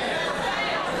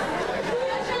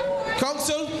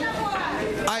 Counsel,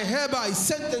 I hereby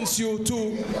sentence you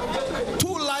to 2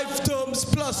 life terms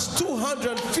plus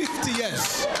 250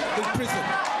 years in prison.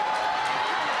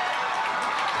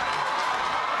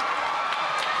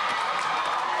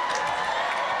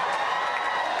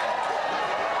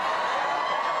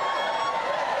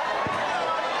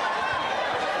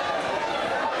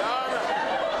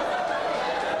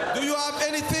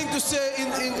 To say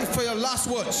for your last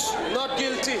words? Not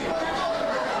guilty.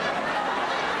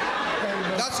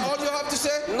 That's all you have to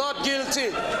say? Not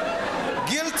guilty.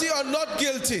 Guilty or not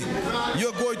guilty,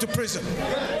 you're going to prison.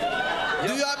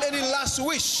 Do you have any last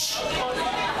wish?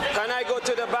 Can I go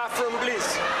to the bathroom,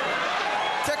 please?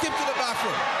 Take him to the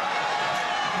bathroom.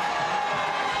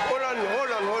 Hold on.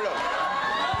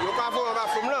 You can't go to the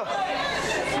bathroom now.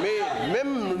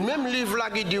 Même livre là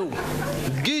qui dit,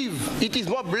 give, it is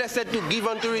more blessed to give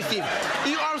than to receive.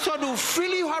 You also do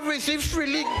freely you have received,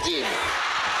 freely give.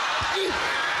 Give.